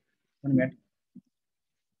status. 1 minute.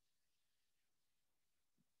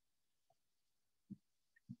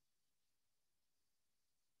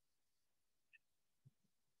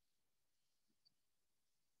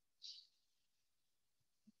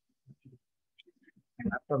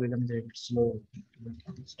 Laptop becomes a bit slow.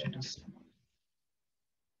 Status.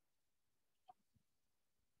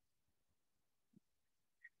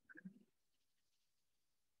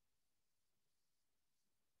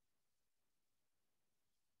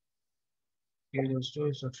 0 is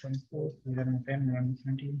 24, 1110,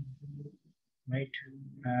 120, right?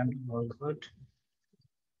 And all good.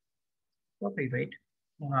 Copy, right?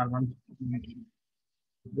 R1.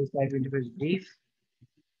 This type interface brief.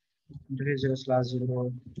 Interface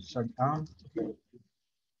 0/0 shut down.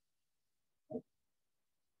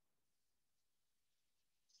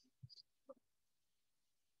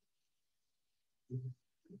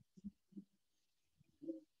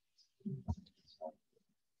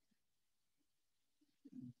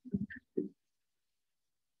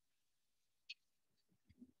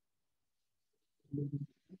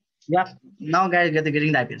 Yeah, now guys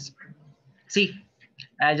getting the IPs. See,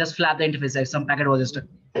 I just flapped the interface, like some packet was just stuck.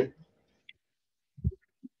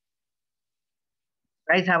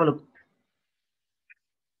 Guys, have a look.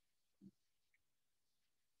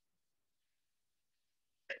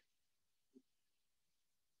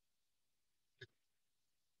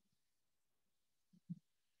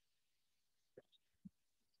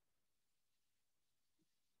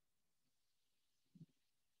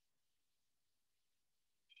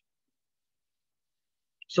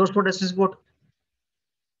 Source port, destination port.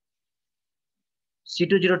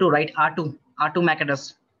 C202, right? R2 MAC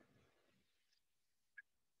address.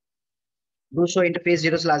 Do show interface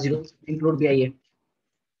 0/0, include BIA.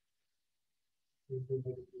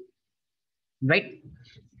 Right?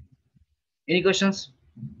 Any questions?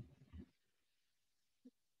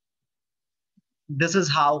 This is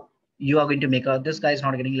how you are going to make a, this guy is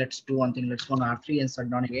not getting, let's do one thing. Let's go on R3 and shut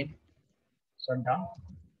down again. Shut down.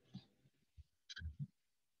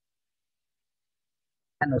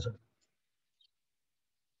 And also.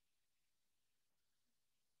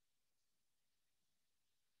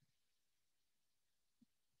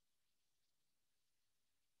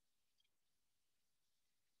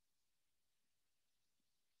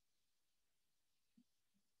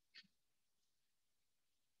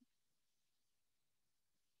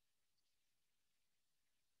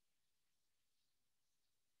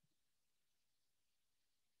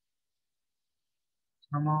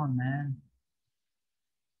 Come on, man.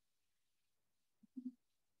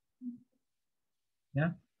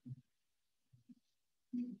 Yeah.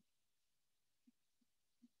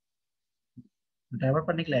 Driver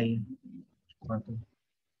पर निकला ये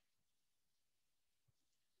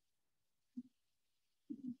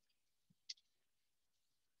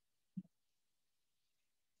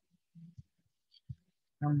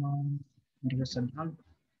come on,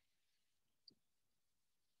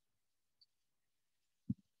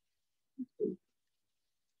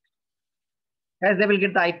 guys, they will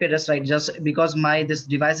get the IP address, right? Just because my this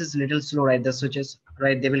device is little slow, right? The switches,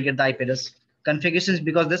 right? They will get the IP address. Configurations,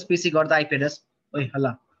 because this PC got the IP address. Oh,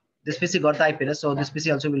 hala. This PC got the IP address, so this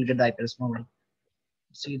PC also will get the IP address. No worry.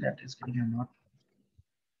 See that is getting or not.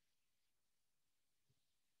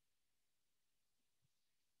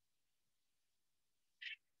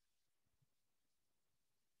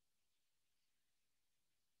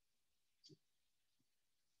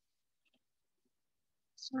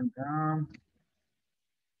 So down.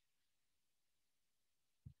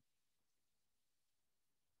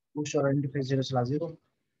 Push or interface 0/0.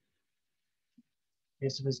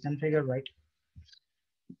 This is configured, right?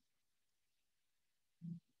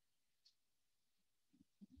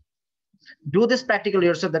 Do this practical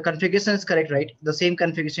yourself. The configuration is correct, right? The same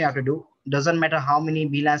configuration you have to do. Doesn't matter how many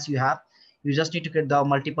VLANs you have. You just need to get the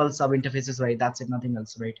multiple sub interfaces, right? That's it, nothing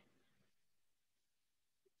else, right?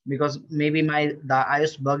 Because maybe the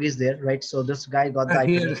iOS bug is there, right? So this guy got the IP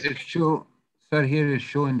Here address. it show, sir, here is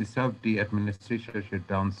showing the sub the administrator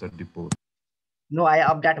shutdown sub depot. No, I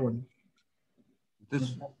up that one.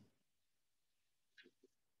 This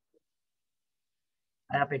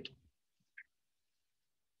I up it.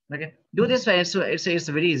 Okay, do this way. So it's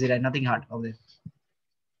very easy, right? Nothing hard over there.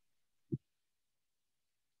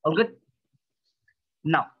 All good.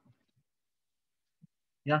 Now,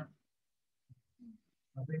 yeah.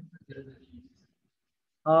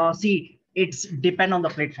 See, it's depend on the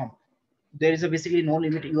platform. There is a basically no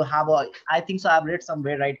limit. You have a, I think so. I've read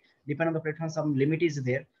somewhere, right? Depend on the platform, some limit is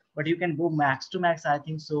there, but you can go max to max. I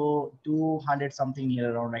think so, 200 something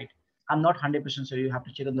here around, right? I'm not 100% sure. You have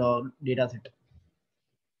to check on the data set.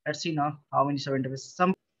 Let's see now how many server interfaces.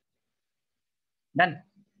 Some done.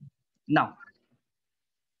 Now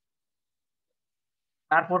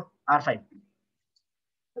R4, R5.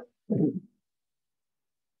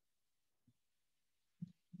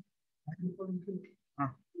 हाँ,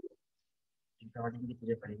 recording की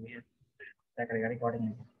तुझे पड़ेगी क्या करेगा recording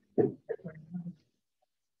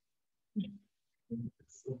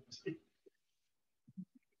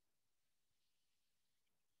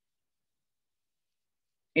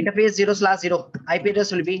interface 0/0 IP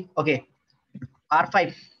address will be okay.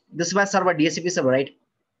 R5. This is my server, DHCP server, right?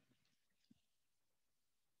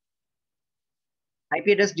 IP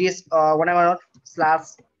address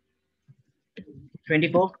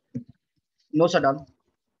 /24. No shutdown.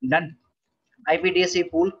 Done. IP DHCP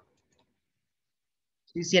pool.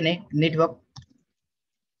 CCNA network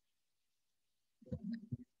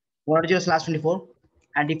 100/24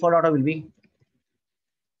 and default order will be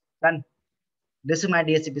done. This is my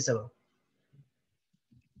DHCP server.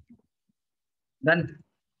 Done.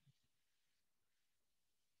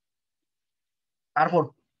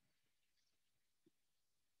 R4.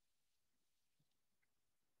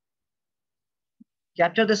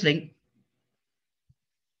 Capture this link.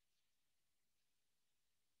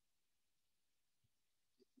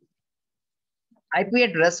 IP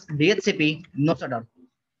address DHCP no shutdown.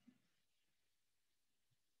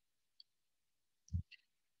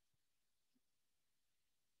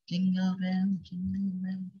 Jingle bell, jingle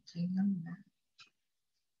bell, jingle bell.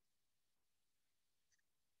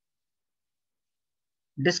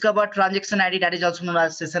 Discover transaction ID, that is also known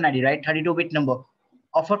as session ID, right? 32-bit number.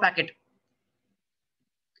 Offer packet.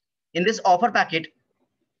 In this offer packet,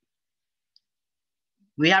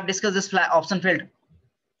 we have discussed this option field.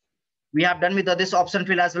 We have done with this option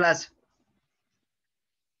field as well as,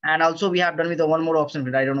 and also we have done with the one more option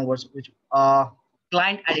field. I don't know which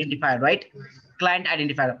client identifier, right? Client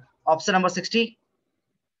identifier. Option number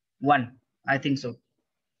 61. I think so.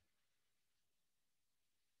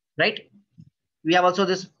 Right? We have also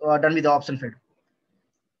this done with the option field.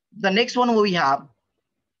 The next one we have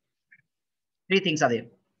three things are there.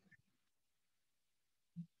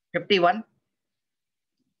 51,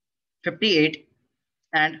 58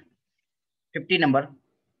 and 50 number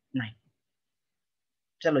 9.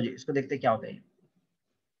 चलो जी इसको देखते क्या होता है.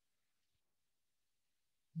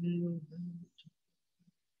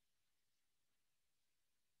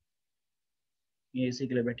 ये इसी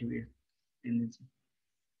के लिए बैठी हुई है 3 दिन से,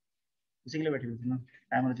 इसी के लिए बैठी हुई थी ना.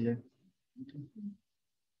 टाइमर दिया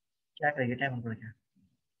क्या करेंगे टाइमर पर क्या.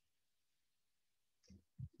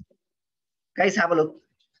 Guys, have a look.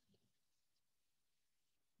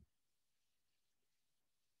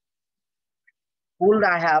 Pool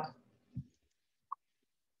I have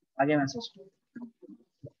again message.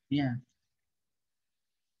 Yeah.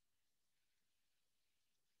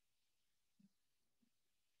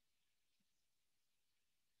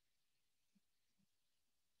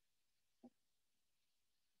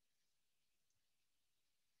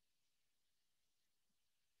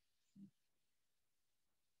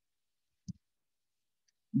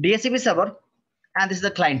 DHCP server, and this is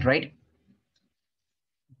the client, right?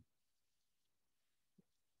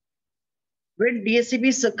 When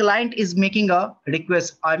DHCP client is making a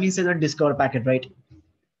request, I mean say the discover packet, right?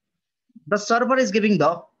 The server is giving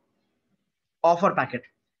the offer packet,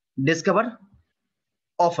 discover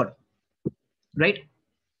offer, right?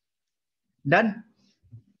 Done.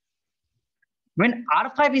 When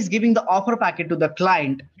R5 is giving the offer packet to the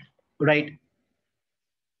client, right?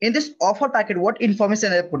 In this offer packet, what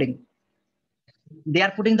information are they putting? They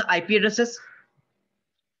are putting the IP addresses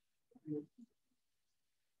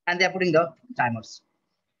and they are putting the timers,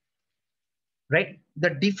 right? The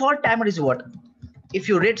default timer is what? If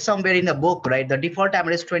you read somewhere in a book, right, the default timer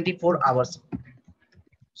is 24 hours.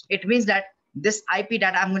 It means that this IP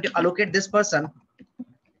that I'm going to allocate this person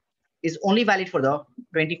is only valid for the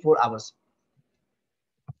 24 hours.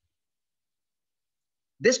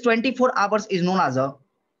 This 24 hours is known as a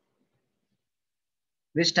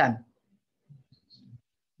which time?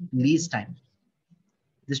 Lease time.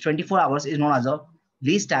 This 24 hours is known as a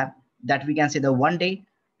lease time, that we can say the 1 day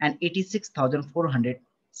and 86,400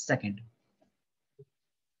 second.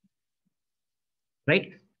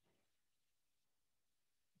 Right?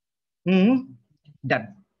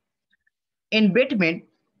 Done. In Bitmain,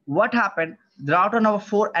 what happened? The router number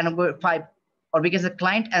 4 and number 5, or we can say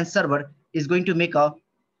client and server, is going to make a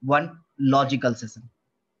one logical session.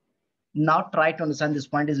 Now try to understand this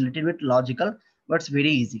point. Is a little bit logical, but it's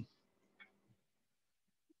very easy.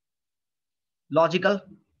 Logical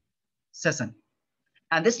session.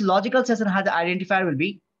 And this logical session has the identifier will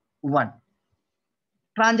be 1.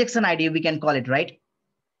 Transaction ID, we can call it, right?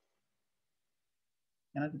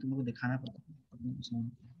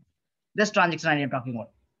 This transaction ID I'm talking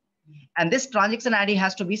about. And this transaction ID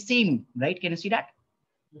has to be same, right? Can you see that?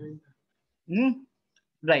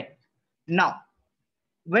 Right. Now,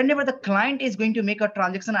 whenever the client is going to make a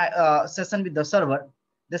transaction session with the server,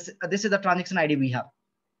 this is the transaction ID we have.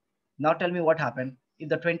 Now tell me what happened if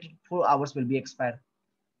the 24 hours will be expired.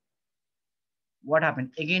 What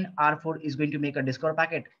happened? Again, R4 is going to make a discover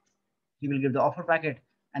packet. He will give the offer packet,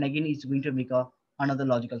 and again he's going to make another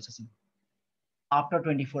logical session. after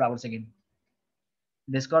 24 hours again.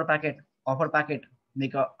 Discover packet, offer packet,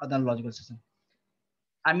 make a other logical system.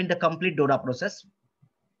 I mean the complete DORA process,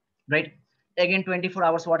 right? Again 24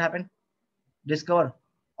 hours, what happened? Discover,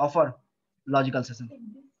 offer, logical system.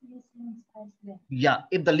 Yeah,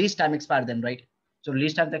 if the lease time expired then, right? So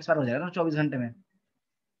lease time expire हो जाएगा ना 24 घंटे में.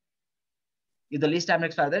 If the lease time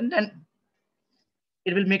expire then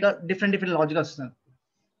it will make a different logical system.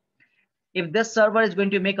 If this server is going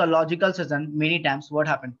to make a logical system many times, what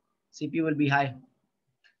happened? CPU will be high.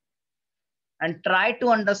 And try to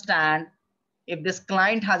understand if this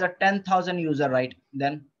client has a 10,000 user, right?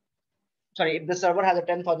 Then, sorry, if the server has a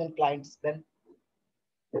 10,000 clients, then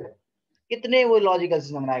कितने वो logical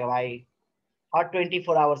system बनाएगा भाई? Or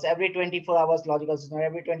 24 hours, every 24 hours logical system,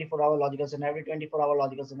 every 24 hour logical system, every 24 hour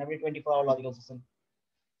logical system, every 24 hour logical system.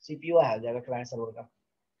 CPU है जाएगा client server का,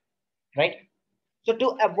 right? So to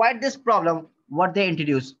avoid this problem, what they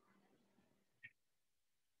introduce?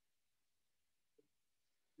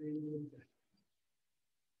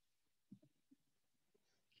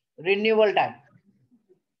 Renewal time.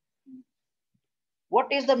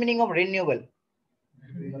 What is the meaning of renewal?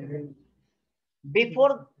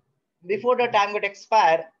 Before the time get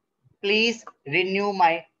expire, please renew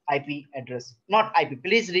my IP address. Not IP,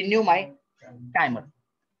 please renew my timer.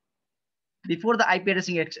 Before the IP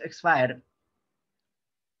addressing expire,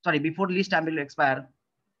 sorry, before lease time will expire,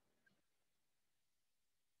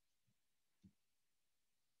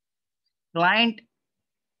 client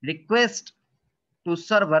request to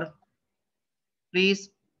server, please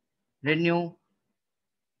renew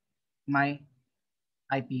my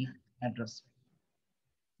IP address.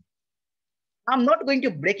 I'm not going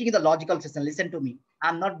to breaking the logical system. Listen to me.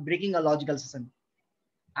 I'm not breaking a logical system.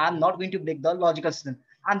 I'm not going to break the logical system.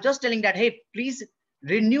 I'm just telling that, hey, please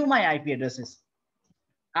renew my IP addresses.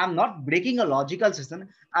 I'm not breaking a logical system.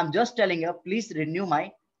 I'm just telling you, please renew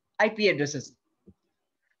my IP addresses.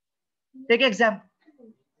 Take exam.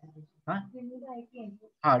 Huh?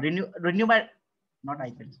 Renew my, not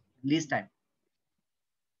IP, lease time.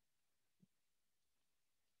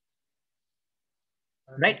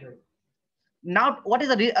 Right? Now, what is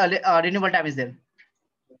the renewal time is there?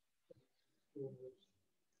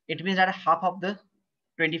 It means that half of the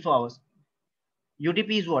 24 hours.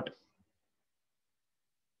 UDP is what?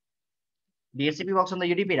 DHCP works on the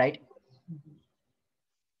UDP, right?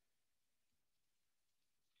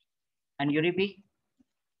 And UDP?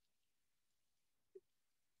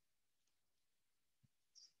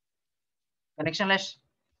 Connectionless.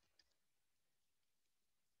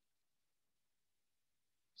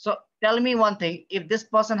 So tell me one thing, if this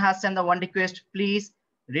person has sent the one request, please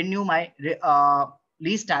renew my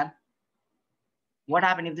lease time. What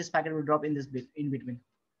happened if this packet will drop in this bit in between?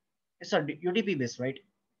 It's a UDP base, right?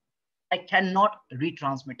 I cannot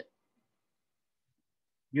retransmit.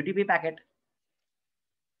 UDP packet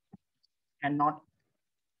cannot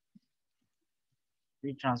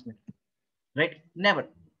retransmit, right? Never.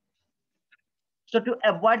 So to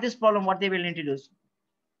avoid this problem, what they will introduce?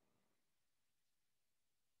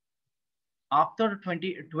 After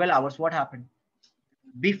 12 hours, what happened?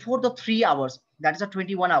 Before the 3 hours, that is a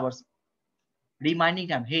 21 hours, reminding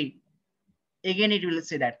them, hey, again it will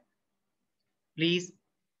say that, please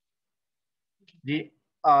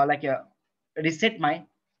reset my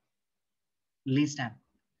lease time.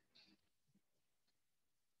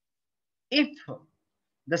 If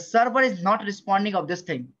the server is not responding of this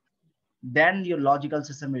thing, then your logical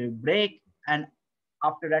system will break, and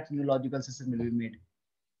after that new logical system will be made.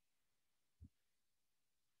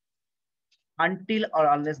 Until or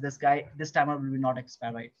unless this timer will be not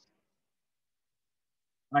expire, right?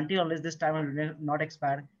 Until unless this timer will not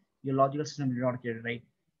expire, your logical system will not get it, right?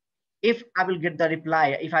 If I will get the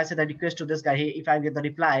reply, if I say the request to this guy, hey, if I get the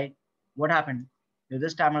reply, what happened?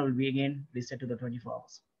 This timer will be again reset to the 24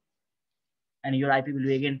 hours. And your IP will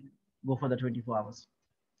be again go for the 24 hours.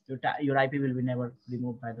 Your IP will be never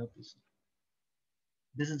removed by the PC.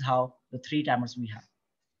 This is how the 3 timers we have.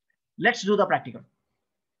 Let's do the practical.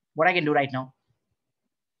 What I can do right now,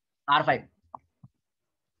 R5.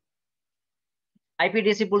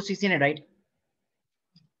 IPDC pull CCNA, right?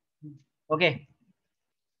 Okay.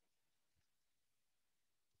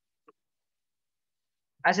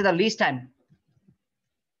 I say the lease time.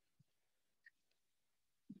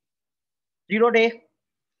 0 day,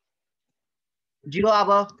 0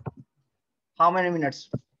 hour, how many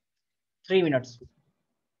minutes? 3 minutes.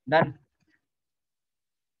 Done.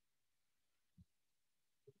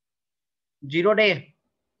 0 day,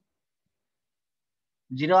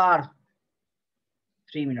 0 hour,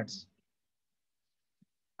 3 minutes.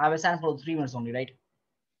 I have assigned for 3 minutes only, right?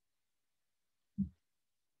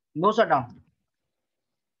 No shutdown.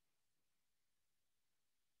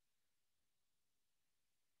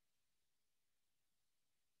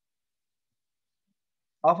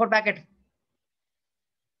 Offer packet.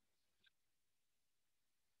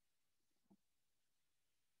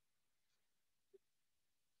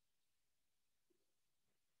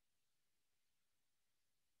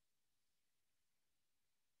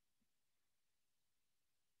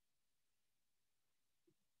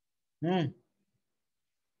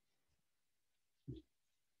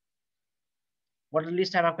 What release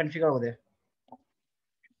time I've configured over there?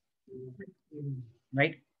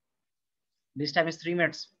 Right? This time is 3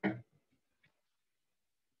 minutes.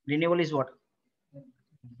 Renewal is what?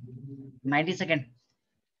 90 seconds.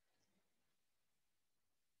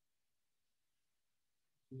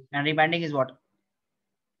 And rebinding is what?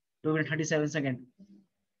 2 minutes 37 seconds.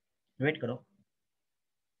 Wait करो.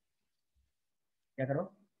 क्या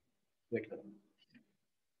करो? Wait करो.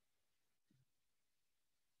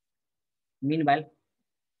 Meanwhile,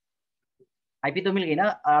 IP तो मिल गई ना?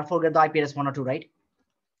 Forget the IP address 1 or 2, right?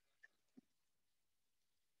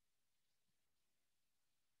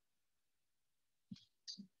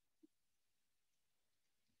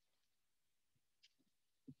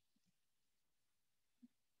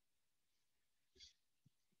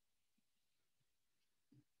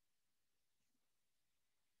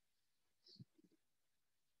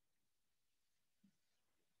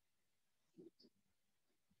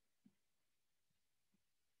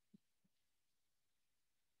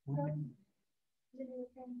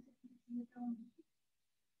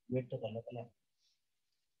 Wait तो कर लो पहले.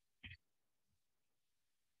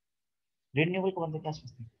 Renewal को बंदे क्या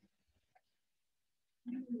सोचते हैं?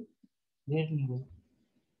 Renewal.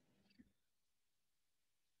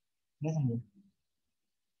 नहीं समझे?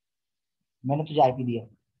 मैंने तुझे IP दिया,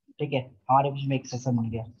 ठीक है? हमारे बीच में एक सेशन बन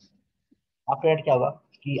गया. आफ्टर दैट क्या होगा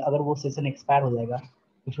कि अगर वो सेशन एक्सपायर हो जाएगा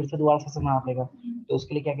तो फिर से दोबारा सेशन बनाना पड़ेगा. तो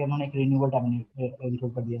उसके लिए क्या किया उन्होंने? एक रिन्यूअल टाइम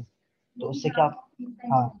इंक्लूड कर दिया. तो उससे क्या?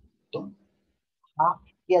 हाँ, तो हाँ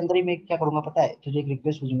के अंदर ही मैं क्या करूंगा पता है? तुझे एक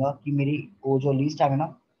रिक्वेस्ट भेजूंगा कि मेरी वो जो लीज टाइम है ना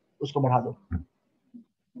उसको बढ़ा दो.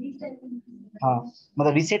 हाँ,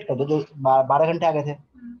 मतलब रीसेट कर दो. जो 12 घंटे आ गए थे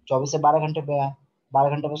 24 से 12 घंटे पे आया.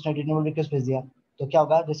 12 घंटे में उसने रिन्यूअल रिक्वेस्ट भेज दिया. तो क्या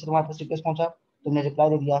होगा? जैसे तुम्हारे पास रिक्वेस्ट पहुंचा तुमने रिप्लाई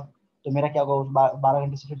दे दिया तो मेरा क्या होगा? 12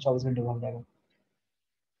 घंटे से फिर 24 घंटे भाग जाएगा.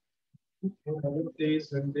 23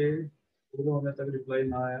 घंटे पूरे होने तक रिप्लाई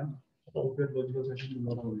ना आया तो फिर लॉजिकल सेशन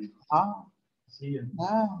दोबारा होगी. हाँ सही है.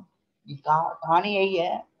 हाँ, कहानी यही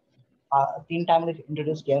है. 3 टाइम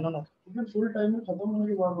इंट्रोड्यूस किया उन्होंने. फिर फुल टाइम में खत्म होने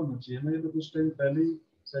के बाद होना चाहिए ना. ये तो कुछ टाइम पहले ही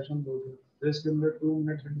सेशन दो थे. इसके अंदर 2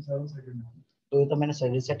 मिनट 37 सेकंड है. तो ये तो मैंने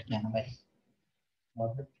रिसेट किया ना भाई.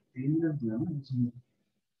 और फिर 3 मिनट दिया ना इसमें.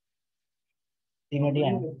 3 मिनट ही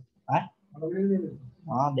है ना.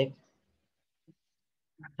 हाँ देख,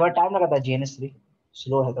 थोड़ा टाइम लगा था. GNS3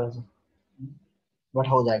 स्लो है थोड़ा सा, बट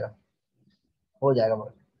हो जाएगा. हो जाएगा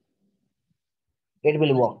but it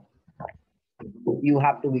will work. You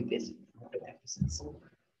have to be patient.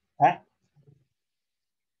 है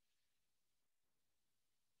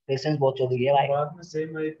पेशेंस बहुत जरूरी है भाई. बाद में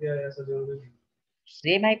सेम आईपी आया ऐसा जरूरी नहीं.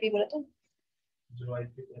 सेम आईपी बोले तो जो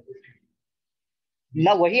आईपी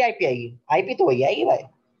ना वही आईपी आएगी. आईपी तो वही आएगी भाई.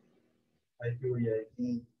 वही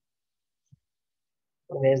आएगी.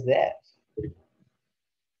 Where is there?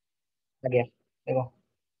 Again, देखो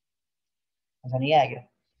ऐसा नहीं आया क्या?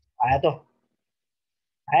 आया तो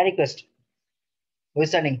आया रिक्वेस्ट. Who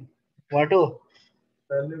is sending? 1 2.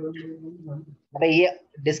 अबे ये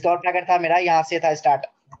डिस्काउंट पैकेट था मेरा. यहाँ से था स्टार्ट.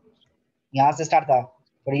 यहाँ से स्टार्ट था.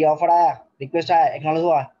 फिर ये ऑफर आया, रिक्वेस्ट आया, एक्नॉलेज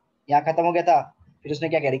हुआ, यहाँ खत्म हो गया था. फिर उसने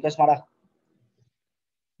क्या किया? रिक्वेस्ट मारा.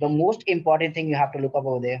 The most important thing you have to look up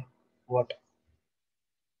over there. What?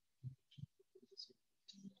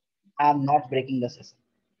 I am not breaking the system.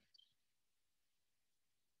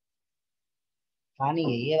 कहानी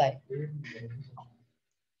यही है भाई.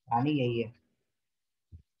 कहानी यही है.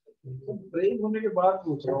 ब्रेक होने के बाद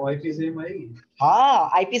पूछ रहा हूँ आईपी सेम आएगी. हाँ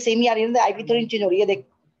आईपी सेम ही आ रही है. आईपी थोड़ी चेंज हो रही है. देख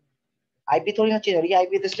आईपी थोड़ी ना चेंज हो रही है.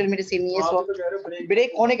 आईपी तो स्टिल मेरी सेम ही है. सो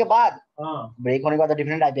ब्रेक होने के बाद, हाँ ब्रेक होने के बाद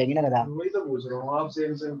डिफरेंट आईपी आएगी ना गधा. वही तो पूछ रहा हूँ. आप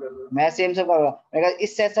सेम सेम कर रहे हो. मैं सेम कर रहा हूँ. मैं कहा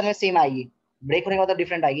इस सेशन में सेम आएगी, ब्रेक होने के बाद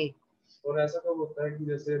डिफरेंट आएगी. और ऐसा कब होता है कि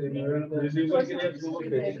जैसे रिन्यूअल के लिए अप्रूवल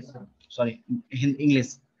भेजें. Sorry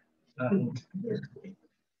English.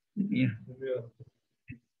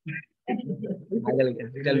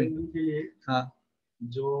 के लिए हाँ,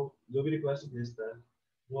 जो भी रिक्वेस्ट भेजता है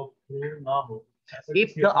वो अप्रूव ना हो.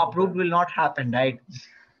 if the approved will not happen, right?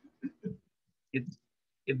 If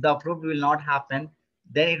the approved will not happen,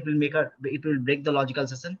 then it will break the logical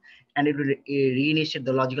session and it will reinitiate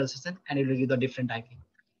the logical session and it will give the different IP.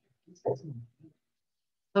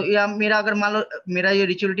 तो या मेरा अगर मान लो मेरा ये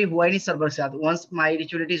रिचुअलिटी हुआ ही नहीं server से. once my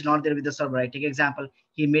rituality is not there with the server, I take example,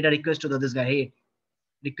 he made a request to this guy, hey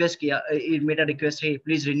request kiya, it made a request, hey,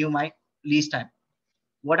 please renew my lease time.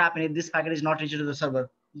 What happened if this packet is not reached to the server?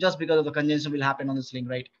 Just because of the congestion will happen on this link,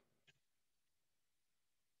 right?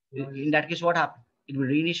 In that case, what happened? It will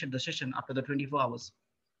reinitiate the session after the 24 hours.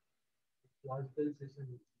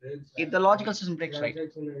 If the logical system breaks, right?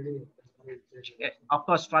 Of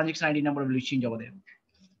course, transaction ID number will change over there.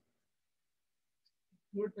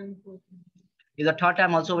 If the third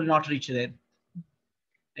time also will not reach there.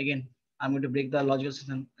 Again, I'm going to break the logical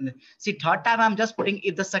system. And see, third time I'm just putting,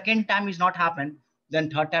 if the second time is not happened, then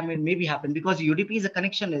third time it maybe happen, because UDP is a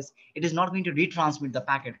connectionless. It is not going to retransmit the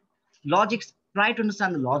packet. Logics, try to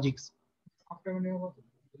understand the logics. After 24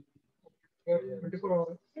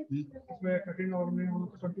 hours. 13 hours,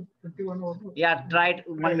 21 hours. Yeah, try it.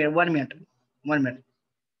 1 minute, 1 minute, 1 minute.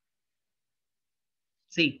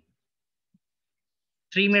 See,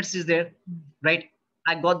 3 minutes is there, right?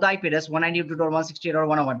 I got the IP address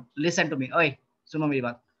 192.168.101. Listen to me. Oi, suno meri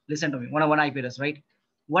baat. Listen to me. 101 IP address, right?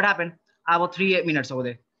 What happened? I have 3 minutes over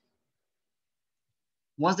there.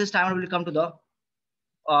 Once this timer will come to the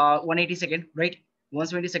 180 second, right?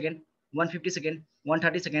 170 second, 150 second,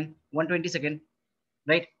 130 second, 120 second,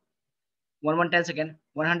 right? 110 second,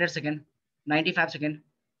 100 second, 95 second,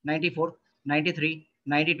 94, 93,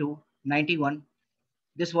 92, 91.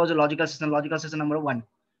 This was a logical system number 1,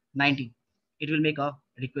 90. It will make a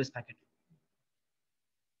request packet.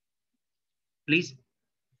 Please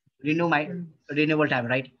renew my renewal time,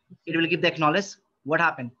 right? It will give the acknowledge. What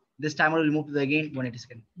happened? This timer will move to the again 180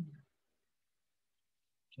 second.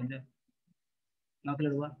 Now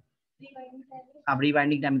clear hua?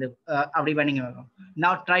 Rewinding time. Rewinding.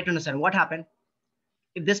 Now try to understand what happened.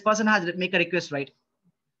 If this person has make a request, right?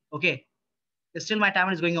 Okay, still my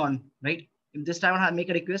timer is going on, right? If this timer has make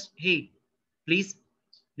a request, hey, please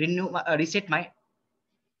renew, reset my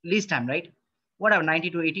lease time, right? Whatever, 90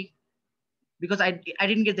 to 80, because I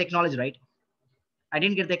didn't get the acknowledge, right? I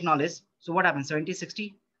didn't get the acknowledge. So what happens? 70,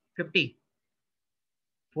 60, 50,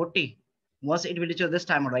 40. Once it will reach this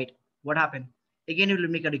timer, right? What happened? Again, it will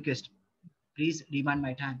make a request. Please rewind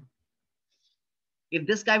my time. If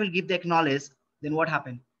this guy will give the acknowledge, then what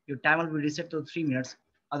happened? Your timer will reset to 3 minutes.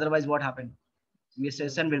 Otherwise, what happened? Your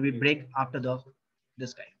session will be break after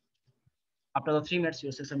this guy. After the 3 minutes,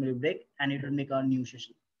 your session will break and it will make a new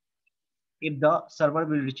session. If the server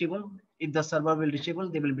will reachable,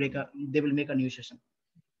 they will make a new session.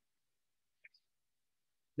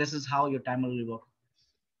 This is how your timer will work.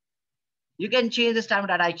 You can change this timer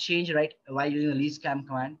that I changed, right? While using the lease cam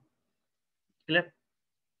command. Clear?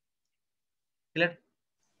 Clear?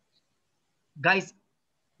 Guys,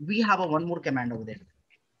 we have one more command over there.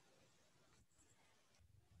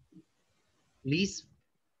 Lease.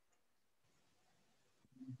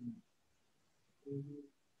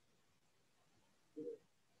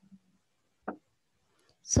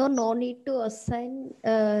 So no need to assign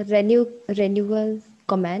renewal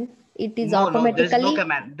command. It is No, automatically. there is no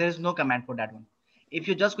command. There is no command for that one. If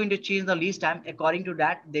you're just going to change the lease time, according to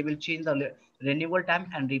that, they will change the renewal time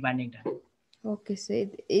and rewinding time. Okay, so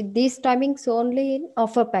these timings only in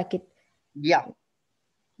offer packet. Yeah.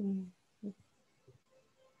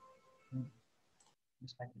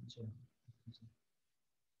 This packet is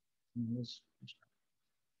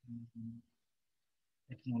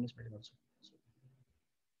acknowledge packet also.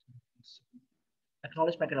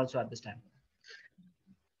 Acknowledge packet also at this time.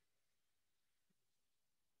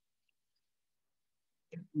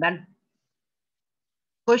 Then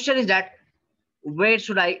question is that where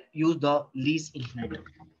should I use the lease infinite?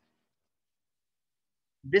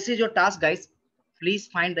 This is your task, guys. Please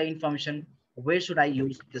find the information. Where should I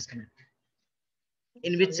use this command?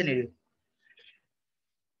 In which scenario?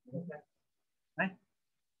 Right?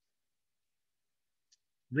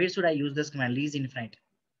 Where should I use this command? Lease infinite.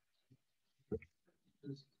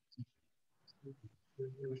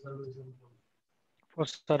 For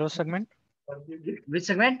server segment. Which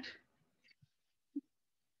segment?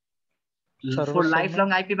 Server for segment.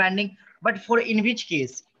 lifelong IP banding. But for in which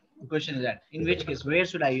case? The question is that in which case, where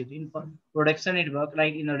should I use in production network,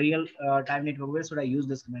 like in a real time network? Where should I use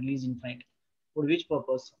this command lease infinite? For which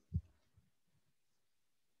purpose?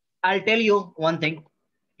 I'll tell you one thing.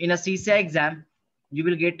 In a CCI exam, you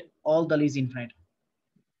will get all the lease infinite.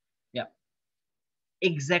 Yeah,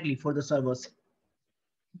 exactly, for the servers.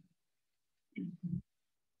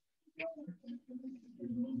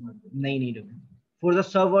 Nahi need. For the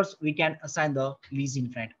servers, we can assign the lease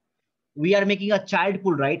infinite. We are making a child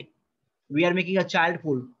pool, right? We are making a child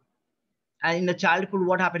pool. And in the child pool,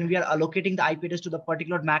 what happened? We are allocating the IP address to the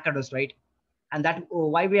particular MAC address, right? And that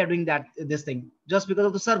why we are doing that, this thing, just because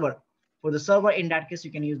of the server. For the server, in that case,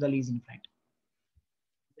 you can use the lease infinite.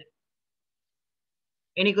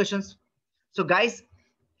 Any questions? So guys,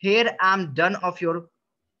 here I'm done of your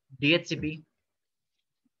DHCP.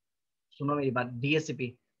 सुनो मेरी बात,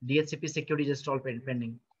 DHCP security just all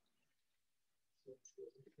pending.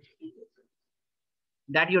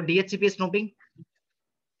 That your DHCP is snooping.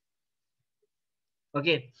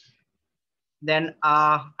 Okay. Then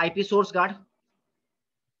IP source guard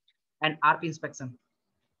and RP inspection.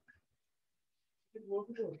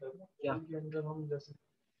 Yeah.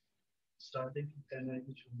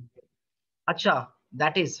 अच्छा,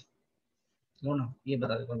 that is no ये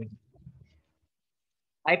बता देता हूँ.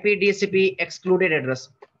 IP DHCP excluded address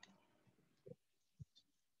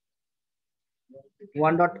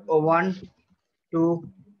 1.1 to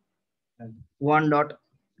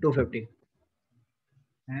 1.250.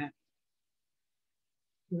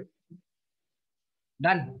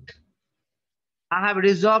 Done. I have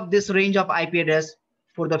reserved this range of IP address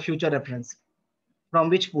for the future reference. From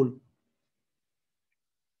which pool?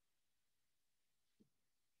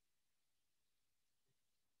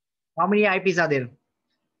 How many IPs are there?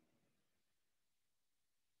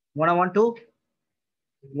 1.1 to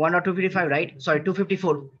 1.255, right? Sorry,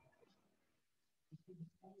 254.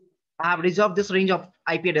 I have reserved this range of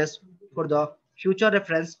IP address for the future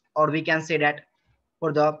reference, or we can say that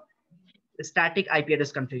for the static IP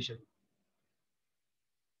address configuration.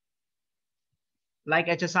 Like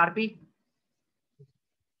HSRP,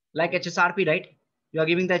 right? You are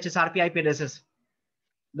giving the HSRP IP addresses,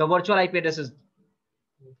 the virtual IP addresses.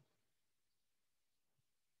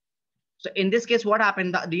 So in this case, what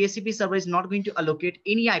happened? The DHCP server is not going to allocate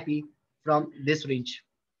any IP from this range.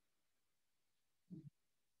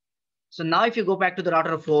 So now if you go back to the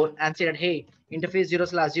router flow and say that, hey, interface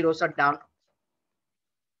 0/0 shut down.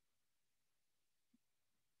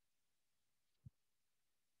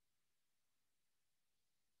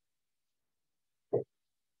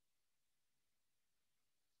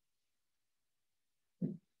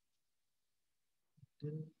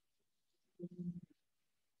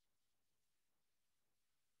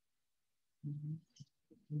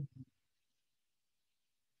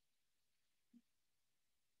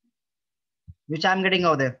 Which I'm getting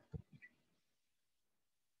over there.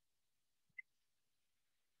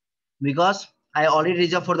 Because I already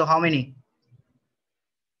reserved for the how many?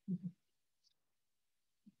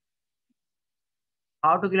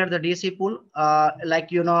 How to clear the DHCP pool? Like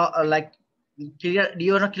clear. Do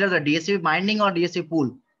you want to clear the DHCP binding or DHCP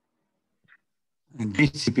pool?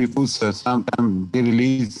 DHCP pools, sometimes they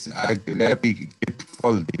release get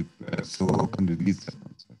faulty, so can release that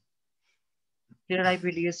one. Clear IP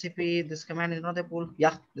DHCP. This command is not a pool.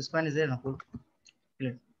 Yeah, this command is there in a pool.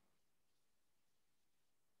 Clear.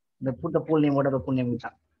 Put the pool name, whatever the pool name is.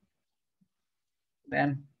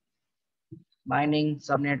 Then binding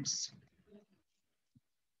subnets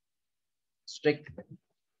strict.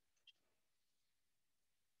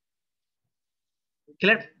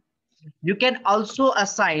 Clear. You can also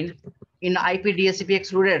assign in IP DHCP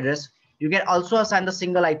excluded address. You can also assign the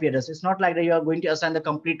single IP address. It's not like that you are going to assign the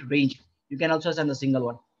complete range. You can also assign the single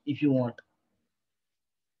one if you want.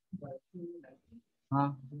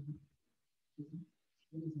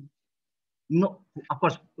 No, of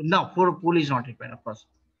course, no, for pool is not required, of course.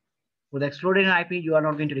 For the excluded IP, you are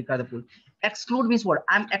not going to require the pool. Exclude means what?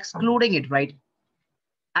 I'm excluding it, right?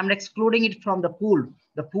 I'm excluding it from the pool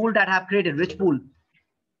that I have created. Which pool?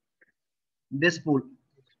 This pool.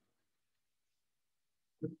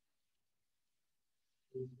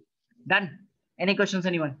 Done. Any questions,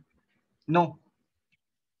 anyone? No.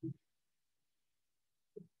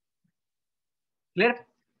 Clear?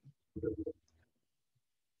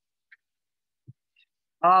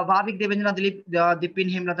 Vavik, Devendra, Dilip, Dipin,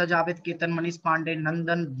 Hemlata, Javed, Ketan, Manish Pandey,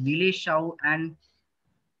 Nandan, Nilesh Shah, and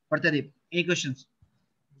Parthadeep. Any questions?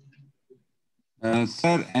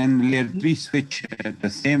 Sir, and layer 3 switch, the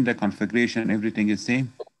same, the configuration, everything is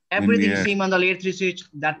same? Everything is same on the layer 3 switch.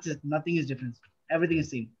 That's it. Nothing is different. Everything is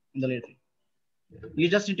same in the layer 3. You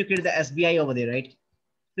just need to create the SBI over there, right?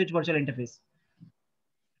 Switch virtual interface.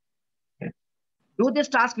 Do this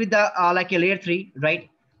task with the like a layer 3, right?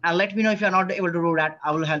 And let me know if you're not able to do that.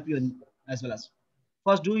 I will help you in as well as.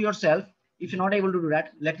 First, do yourself. If you're not able to do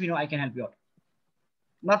that, let me know. I can help you out.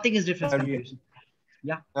 Nothing is different.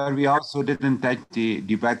 Yeah. We also didn't touch the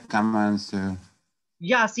debug commands.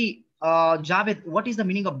 Yeah, see, Javed, what is the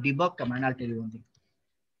meaning of debug command? I'll tell you one thing.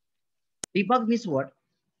 Debug means what?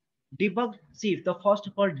 Debug, see, the first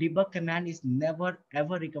of all, debug command is never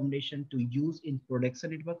ever recommendation to use in production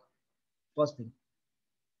network. First thing.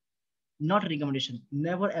 Not recommendation,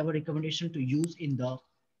 never ever recommendation to use in the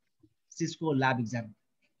Cisco lab exam.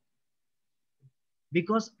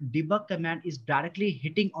 Because debug command is directly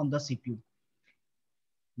hitting on the CPU.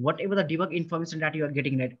 Whatever the debug information that you are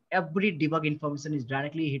getting, right? Every debug information is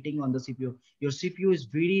directly hitting on the CPU. Your CPU is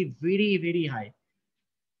very, very, very high.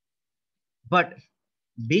 But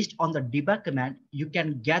based on the debug command, you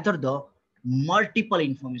can gather the multiple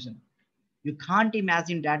information. You can't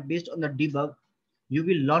imagine that based on the debug, you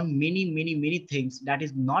will learn many, many, many things that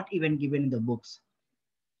is not even given in the books.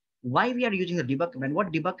 Why we are using the debug command?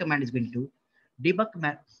 What debug command is going to do? Debug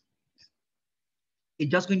command is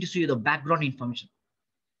just going to show you the background information.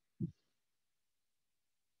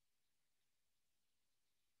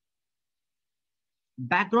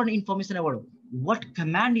 Background information about what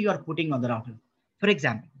command you are putting on the router. For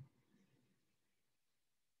example,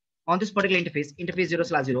 on this particular interface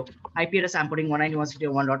 0/0, IP address I'm putting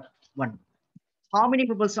 192.168.1.1. How many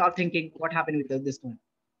people are thinking what happened with this command?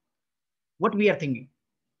 What we are thinking?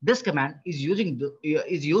 This command is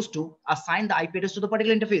used to assign the IP address to the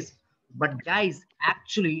particular interface. But guys,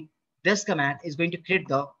 actually, this command is going to create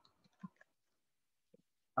the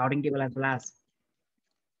routing table as well as.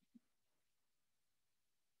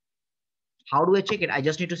 How do I check it? I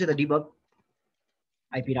just need to say the debug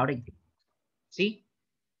IP routing. See?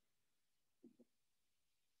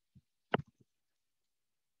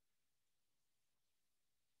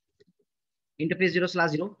 Interface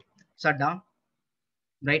 0/0, shut down,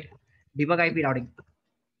 right? Debug IP routing.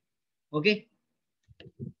 Okay.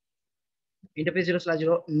 Interface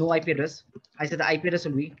 0/0, no IP address. I said the IP address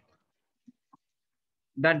will be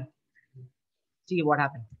done. See what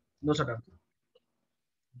happened. No shutdown.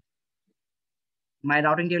 My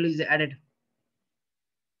routing table is added.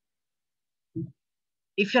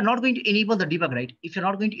 If you're not going to enable the debug, right? If you're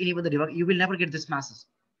not going to enable the debug, you will never get this message.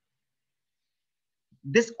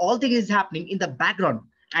 This all thing is happening in the background.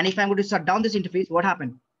 And if I'm going to shut down this interface, what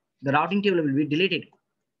happened? The routing table will be deleted.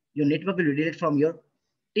 Your network will be deleted from your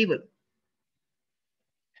table.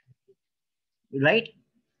 Right?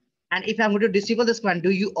 And if I'm going to disable this command,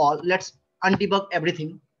 do you all, let's undebug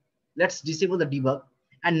everything. Let's disable the debug.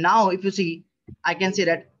 And now if you see, I can say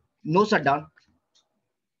that no shutdown.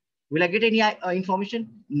 Will I get any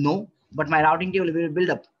information? No, but my routing table will build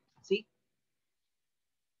up. See?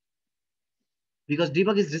 Because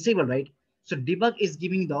debug is disabled, right? So debug is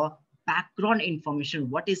giving the background information,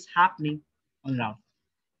 what is happening on route.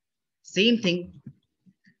 Same thing,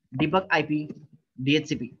 debug IP,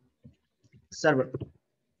 DHCP, server.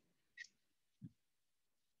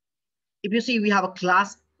 If you see, we have a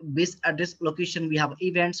class-based address location, we have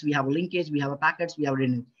events, we have linkage, we have packets, we have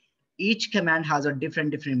rename. Each command has a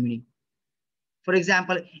different meaning. For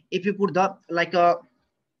example, if you put the like a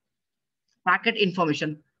packet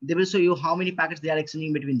information, they will show you how many packets they are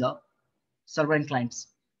exchanging between the server and clients,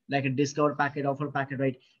 like a discover packet, offer packet,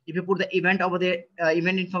 right? If you put the event over there,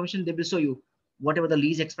 event information, they will show you whatever the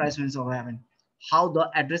lease expressions are having, how the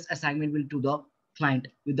address assignment will to the client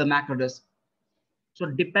with the MAC address. So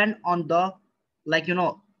depend on the, like, you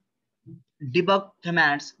know, debug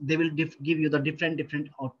commands, they will give you the different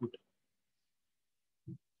output.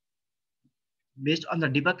 Based on the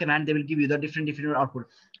debug command, they will give you the different output.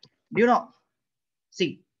 Do you know?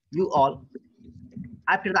 See, you all,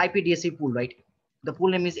 after the IP DSC pool, right? The pool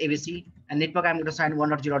name is ABC and network I'm going to assign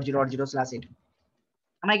 1.0.0.0/8.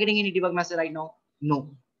 Am I getting any debug message right now?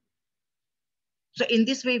 No. So in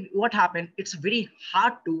this way, what happened? It's very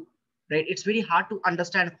hard to, right? It's very hard to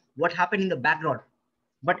understand what happened in the background.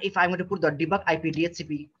 But if I'm going to put the debug IP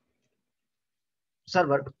DHCP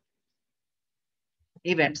server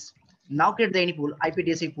events, now create the any pool, IP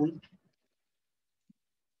DHCP pool.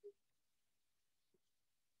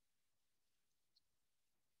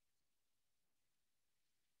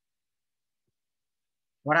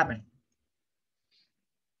 What happened?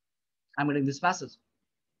 I'm getting this message.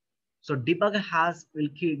 So debug will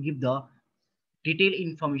give the detailed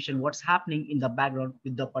information what's happening in the background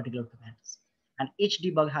with the particular commands, and each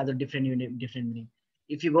debug has a different meaning.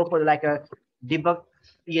 If you go for like a debug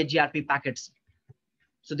EHGRP packets,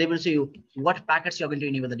 so they will show you what packets you're going to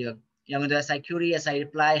enable the debug. You're going to SI query, SI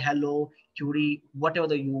reply, hello, query,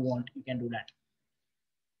 whatever you want, you can do that.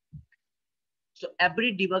 So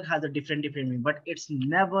every debug has a different meaning, but it's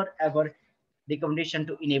never ever recommendation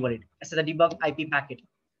to enable it. As the debug IP packet.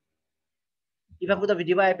 If I put the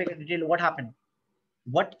debug IP packet detail, what happened?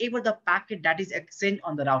 Whatever the packet that is exchanged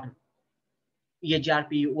on the router,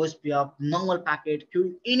 EHRP, OSPF, normal packet,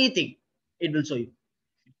 queue, anything, it will show you.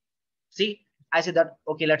 See, I said that,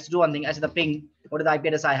 okay, let's do one thing. I said the ping, what is the IP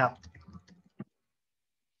address I have?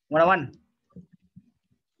 101.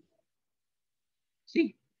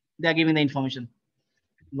 See, they are giving the information.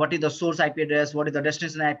 What is the source IP address? What is the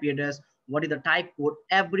destination IP address? What is the type code?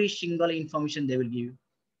 Every single information they will give you.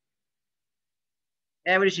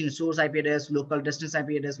 Everything, source IP address, local destination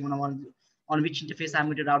IP address, on which interface I'm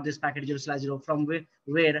going to route this packet 0/0, from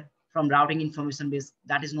where, from routing information base,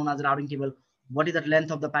 that is known as routing table. What is the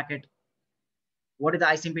length of the packet? What is the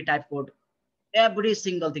ICMP type code? Every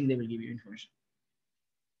single thing they will give you information.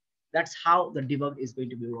 That's how the debug is going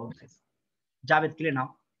to be organized. Javed, clear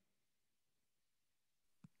now?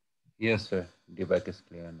 Yes, sir. Debug is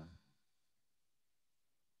clear now.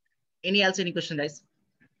 Any question, guys?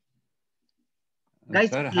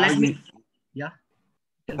 Guys, sir, let me. Yeah.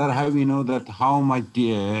 Sir, how we know that how much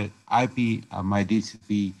IP my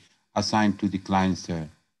DCP assigned to the client, sir?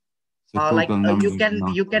 So Like number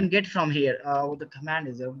you can get from here. The command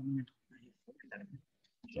is so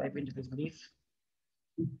IP interface brief.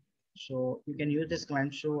 So you can use this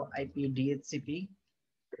command, show IP DHCP.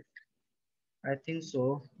 I think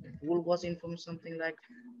so. Pool was informed something like,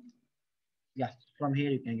 yeah, from here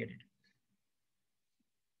you can get it.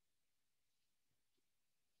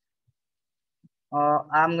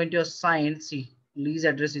 I'm going to assign, see, lease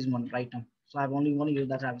address is one right now. So I've only one use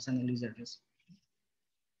that I've assigned a lease address.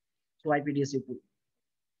 So IP DHCP pool.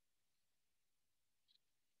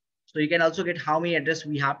 So you can also get how many address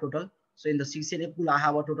we have total. So in the CCNA pool, I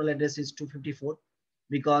have a total address is 254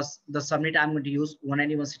 because the subnet I'm going to use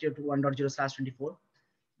 191.1.0/24,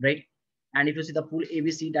 right? And if you see the pool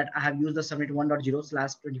ABC that I have used the subnet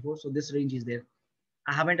 1.0/24, so this range is there.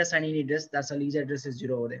 I haven't assigned any address. That's a lease address is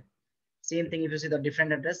 0 over there. Same thing if you see the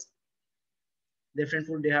different address, different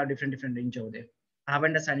pool, they have different range over there. I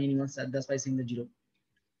haven't assigned anyone, so that's why seeing the 0.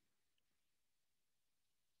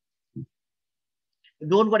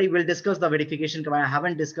 Don't worry, we'll discuss the verification command. I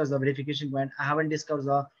haven't discussed the verification command. I haven't discussed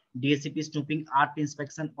the DHCP snooping, RP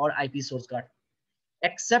inspection, or IP source guard.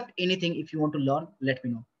 Except anything, if you want to learn, let me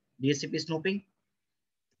know. DHCP snooping,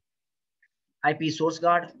 IP source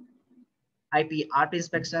guard, IP RP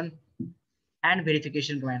inspection, and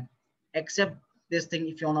verification command. Except this thing,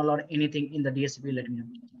 if you want to learn anything in the DHCP, let me know.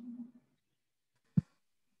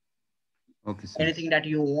 Okay, sir. Anything that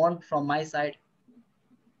you want from my side.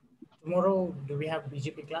 Tomorrow, do we have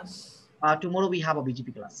BGP class? Tomorrow we have a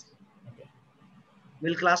BGP class. Okay.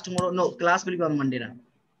 Will class tomorrow? No, class will be on Monday now.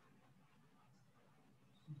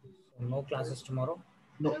 So no classes tomorrow?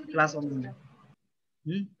 No, class on Monday.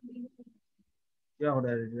 Yeah, what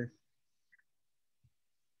are you?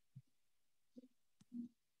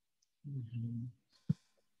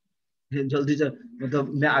 जल्दी से मतलब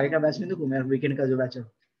मैं आगे का batch नहीं दूँ मैं weekend का जो बैच है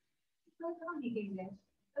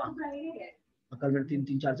कल मेरे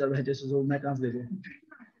 3-4 बैचेस जो मैं कहाँ से दे दूँ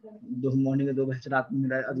 2 मॉर्निंग के 2 बैच रात में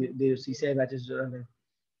मेरा सीसीआई बैचेस जो है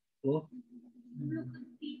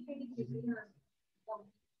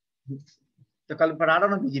तो कल पढ़ा रहा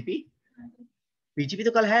हूँ ना बीजीपी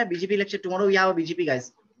तो कल है BGP lecture tomorrow we have BGP guys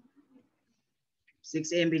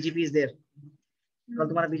 6 AM BGP is there कल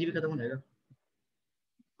तुम्हारा बीजीपी खत्म हो जाएगा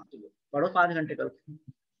पढ़ो 5 घंटे कल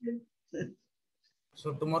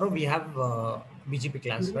So tomorrow we have BGP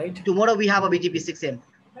class, right? Tomorrow we have a BGP 6 AM.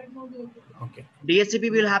 Okay. DHCP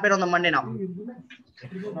will happen on the Monday now. Okay.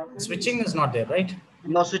 Switching is not there, right?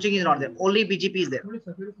 No, switching is not there. Only BGP is there.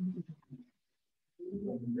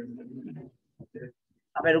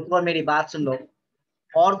 अबे रुको मेरी बात सुन लो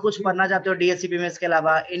और कुछ पढ़ना चाहते हो DHCP में इसके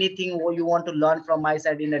अलावा anything you want to learn from my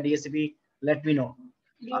side in the DHCP, let me know.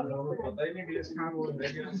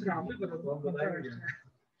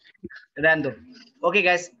 Random. Okay,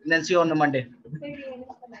 guys. Then see you on the Monday.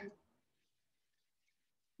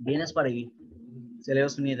 DNS पड़ेगी. चले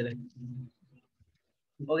उस नहीं चले.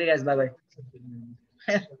 Okay, guys. Bye bye.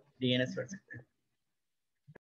 DNS पढ़ सकते हैं.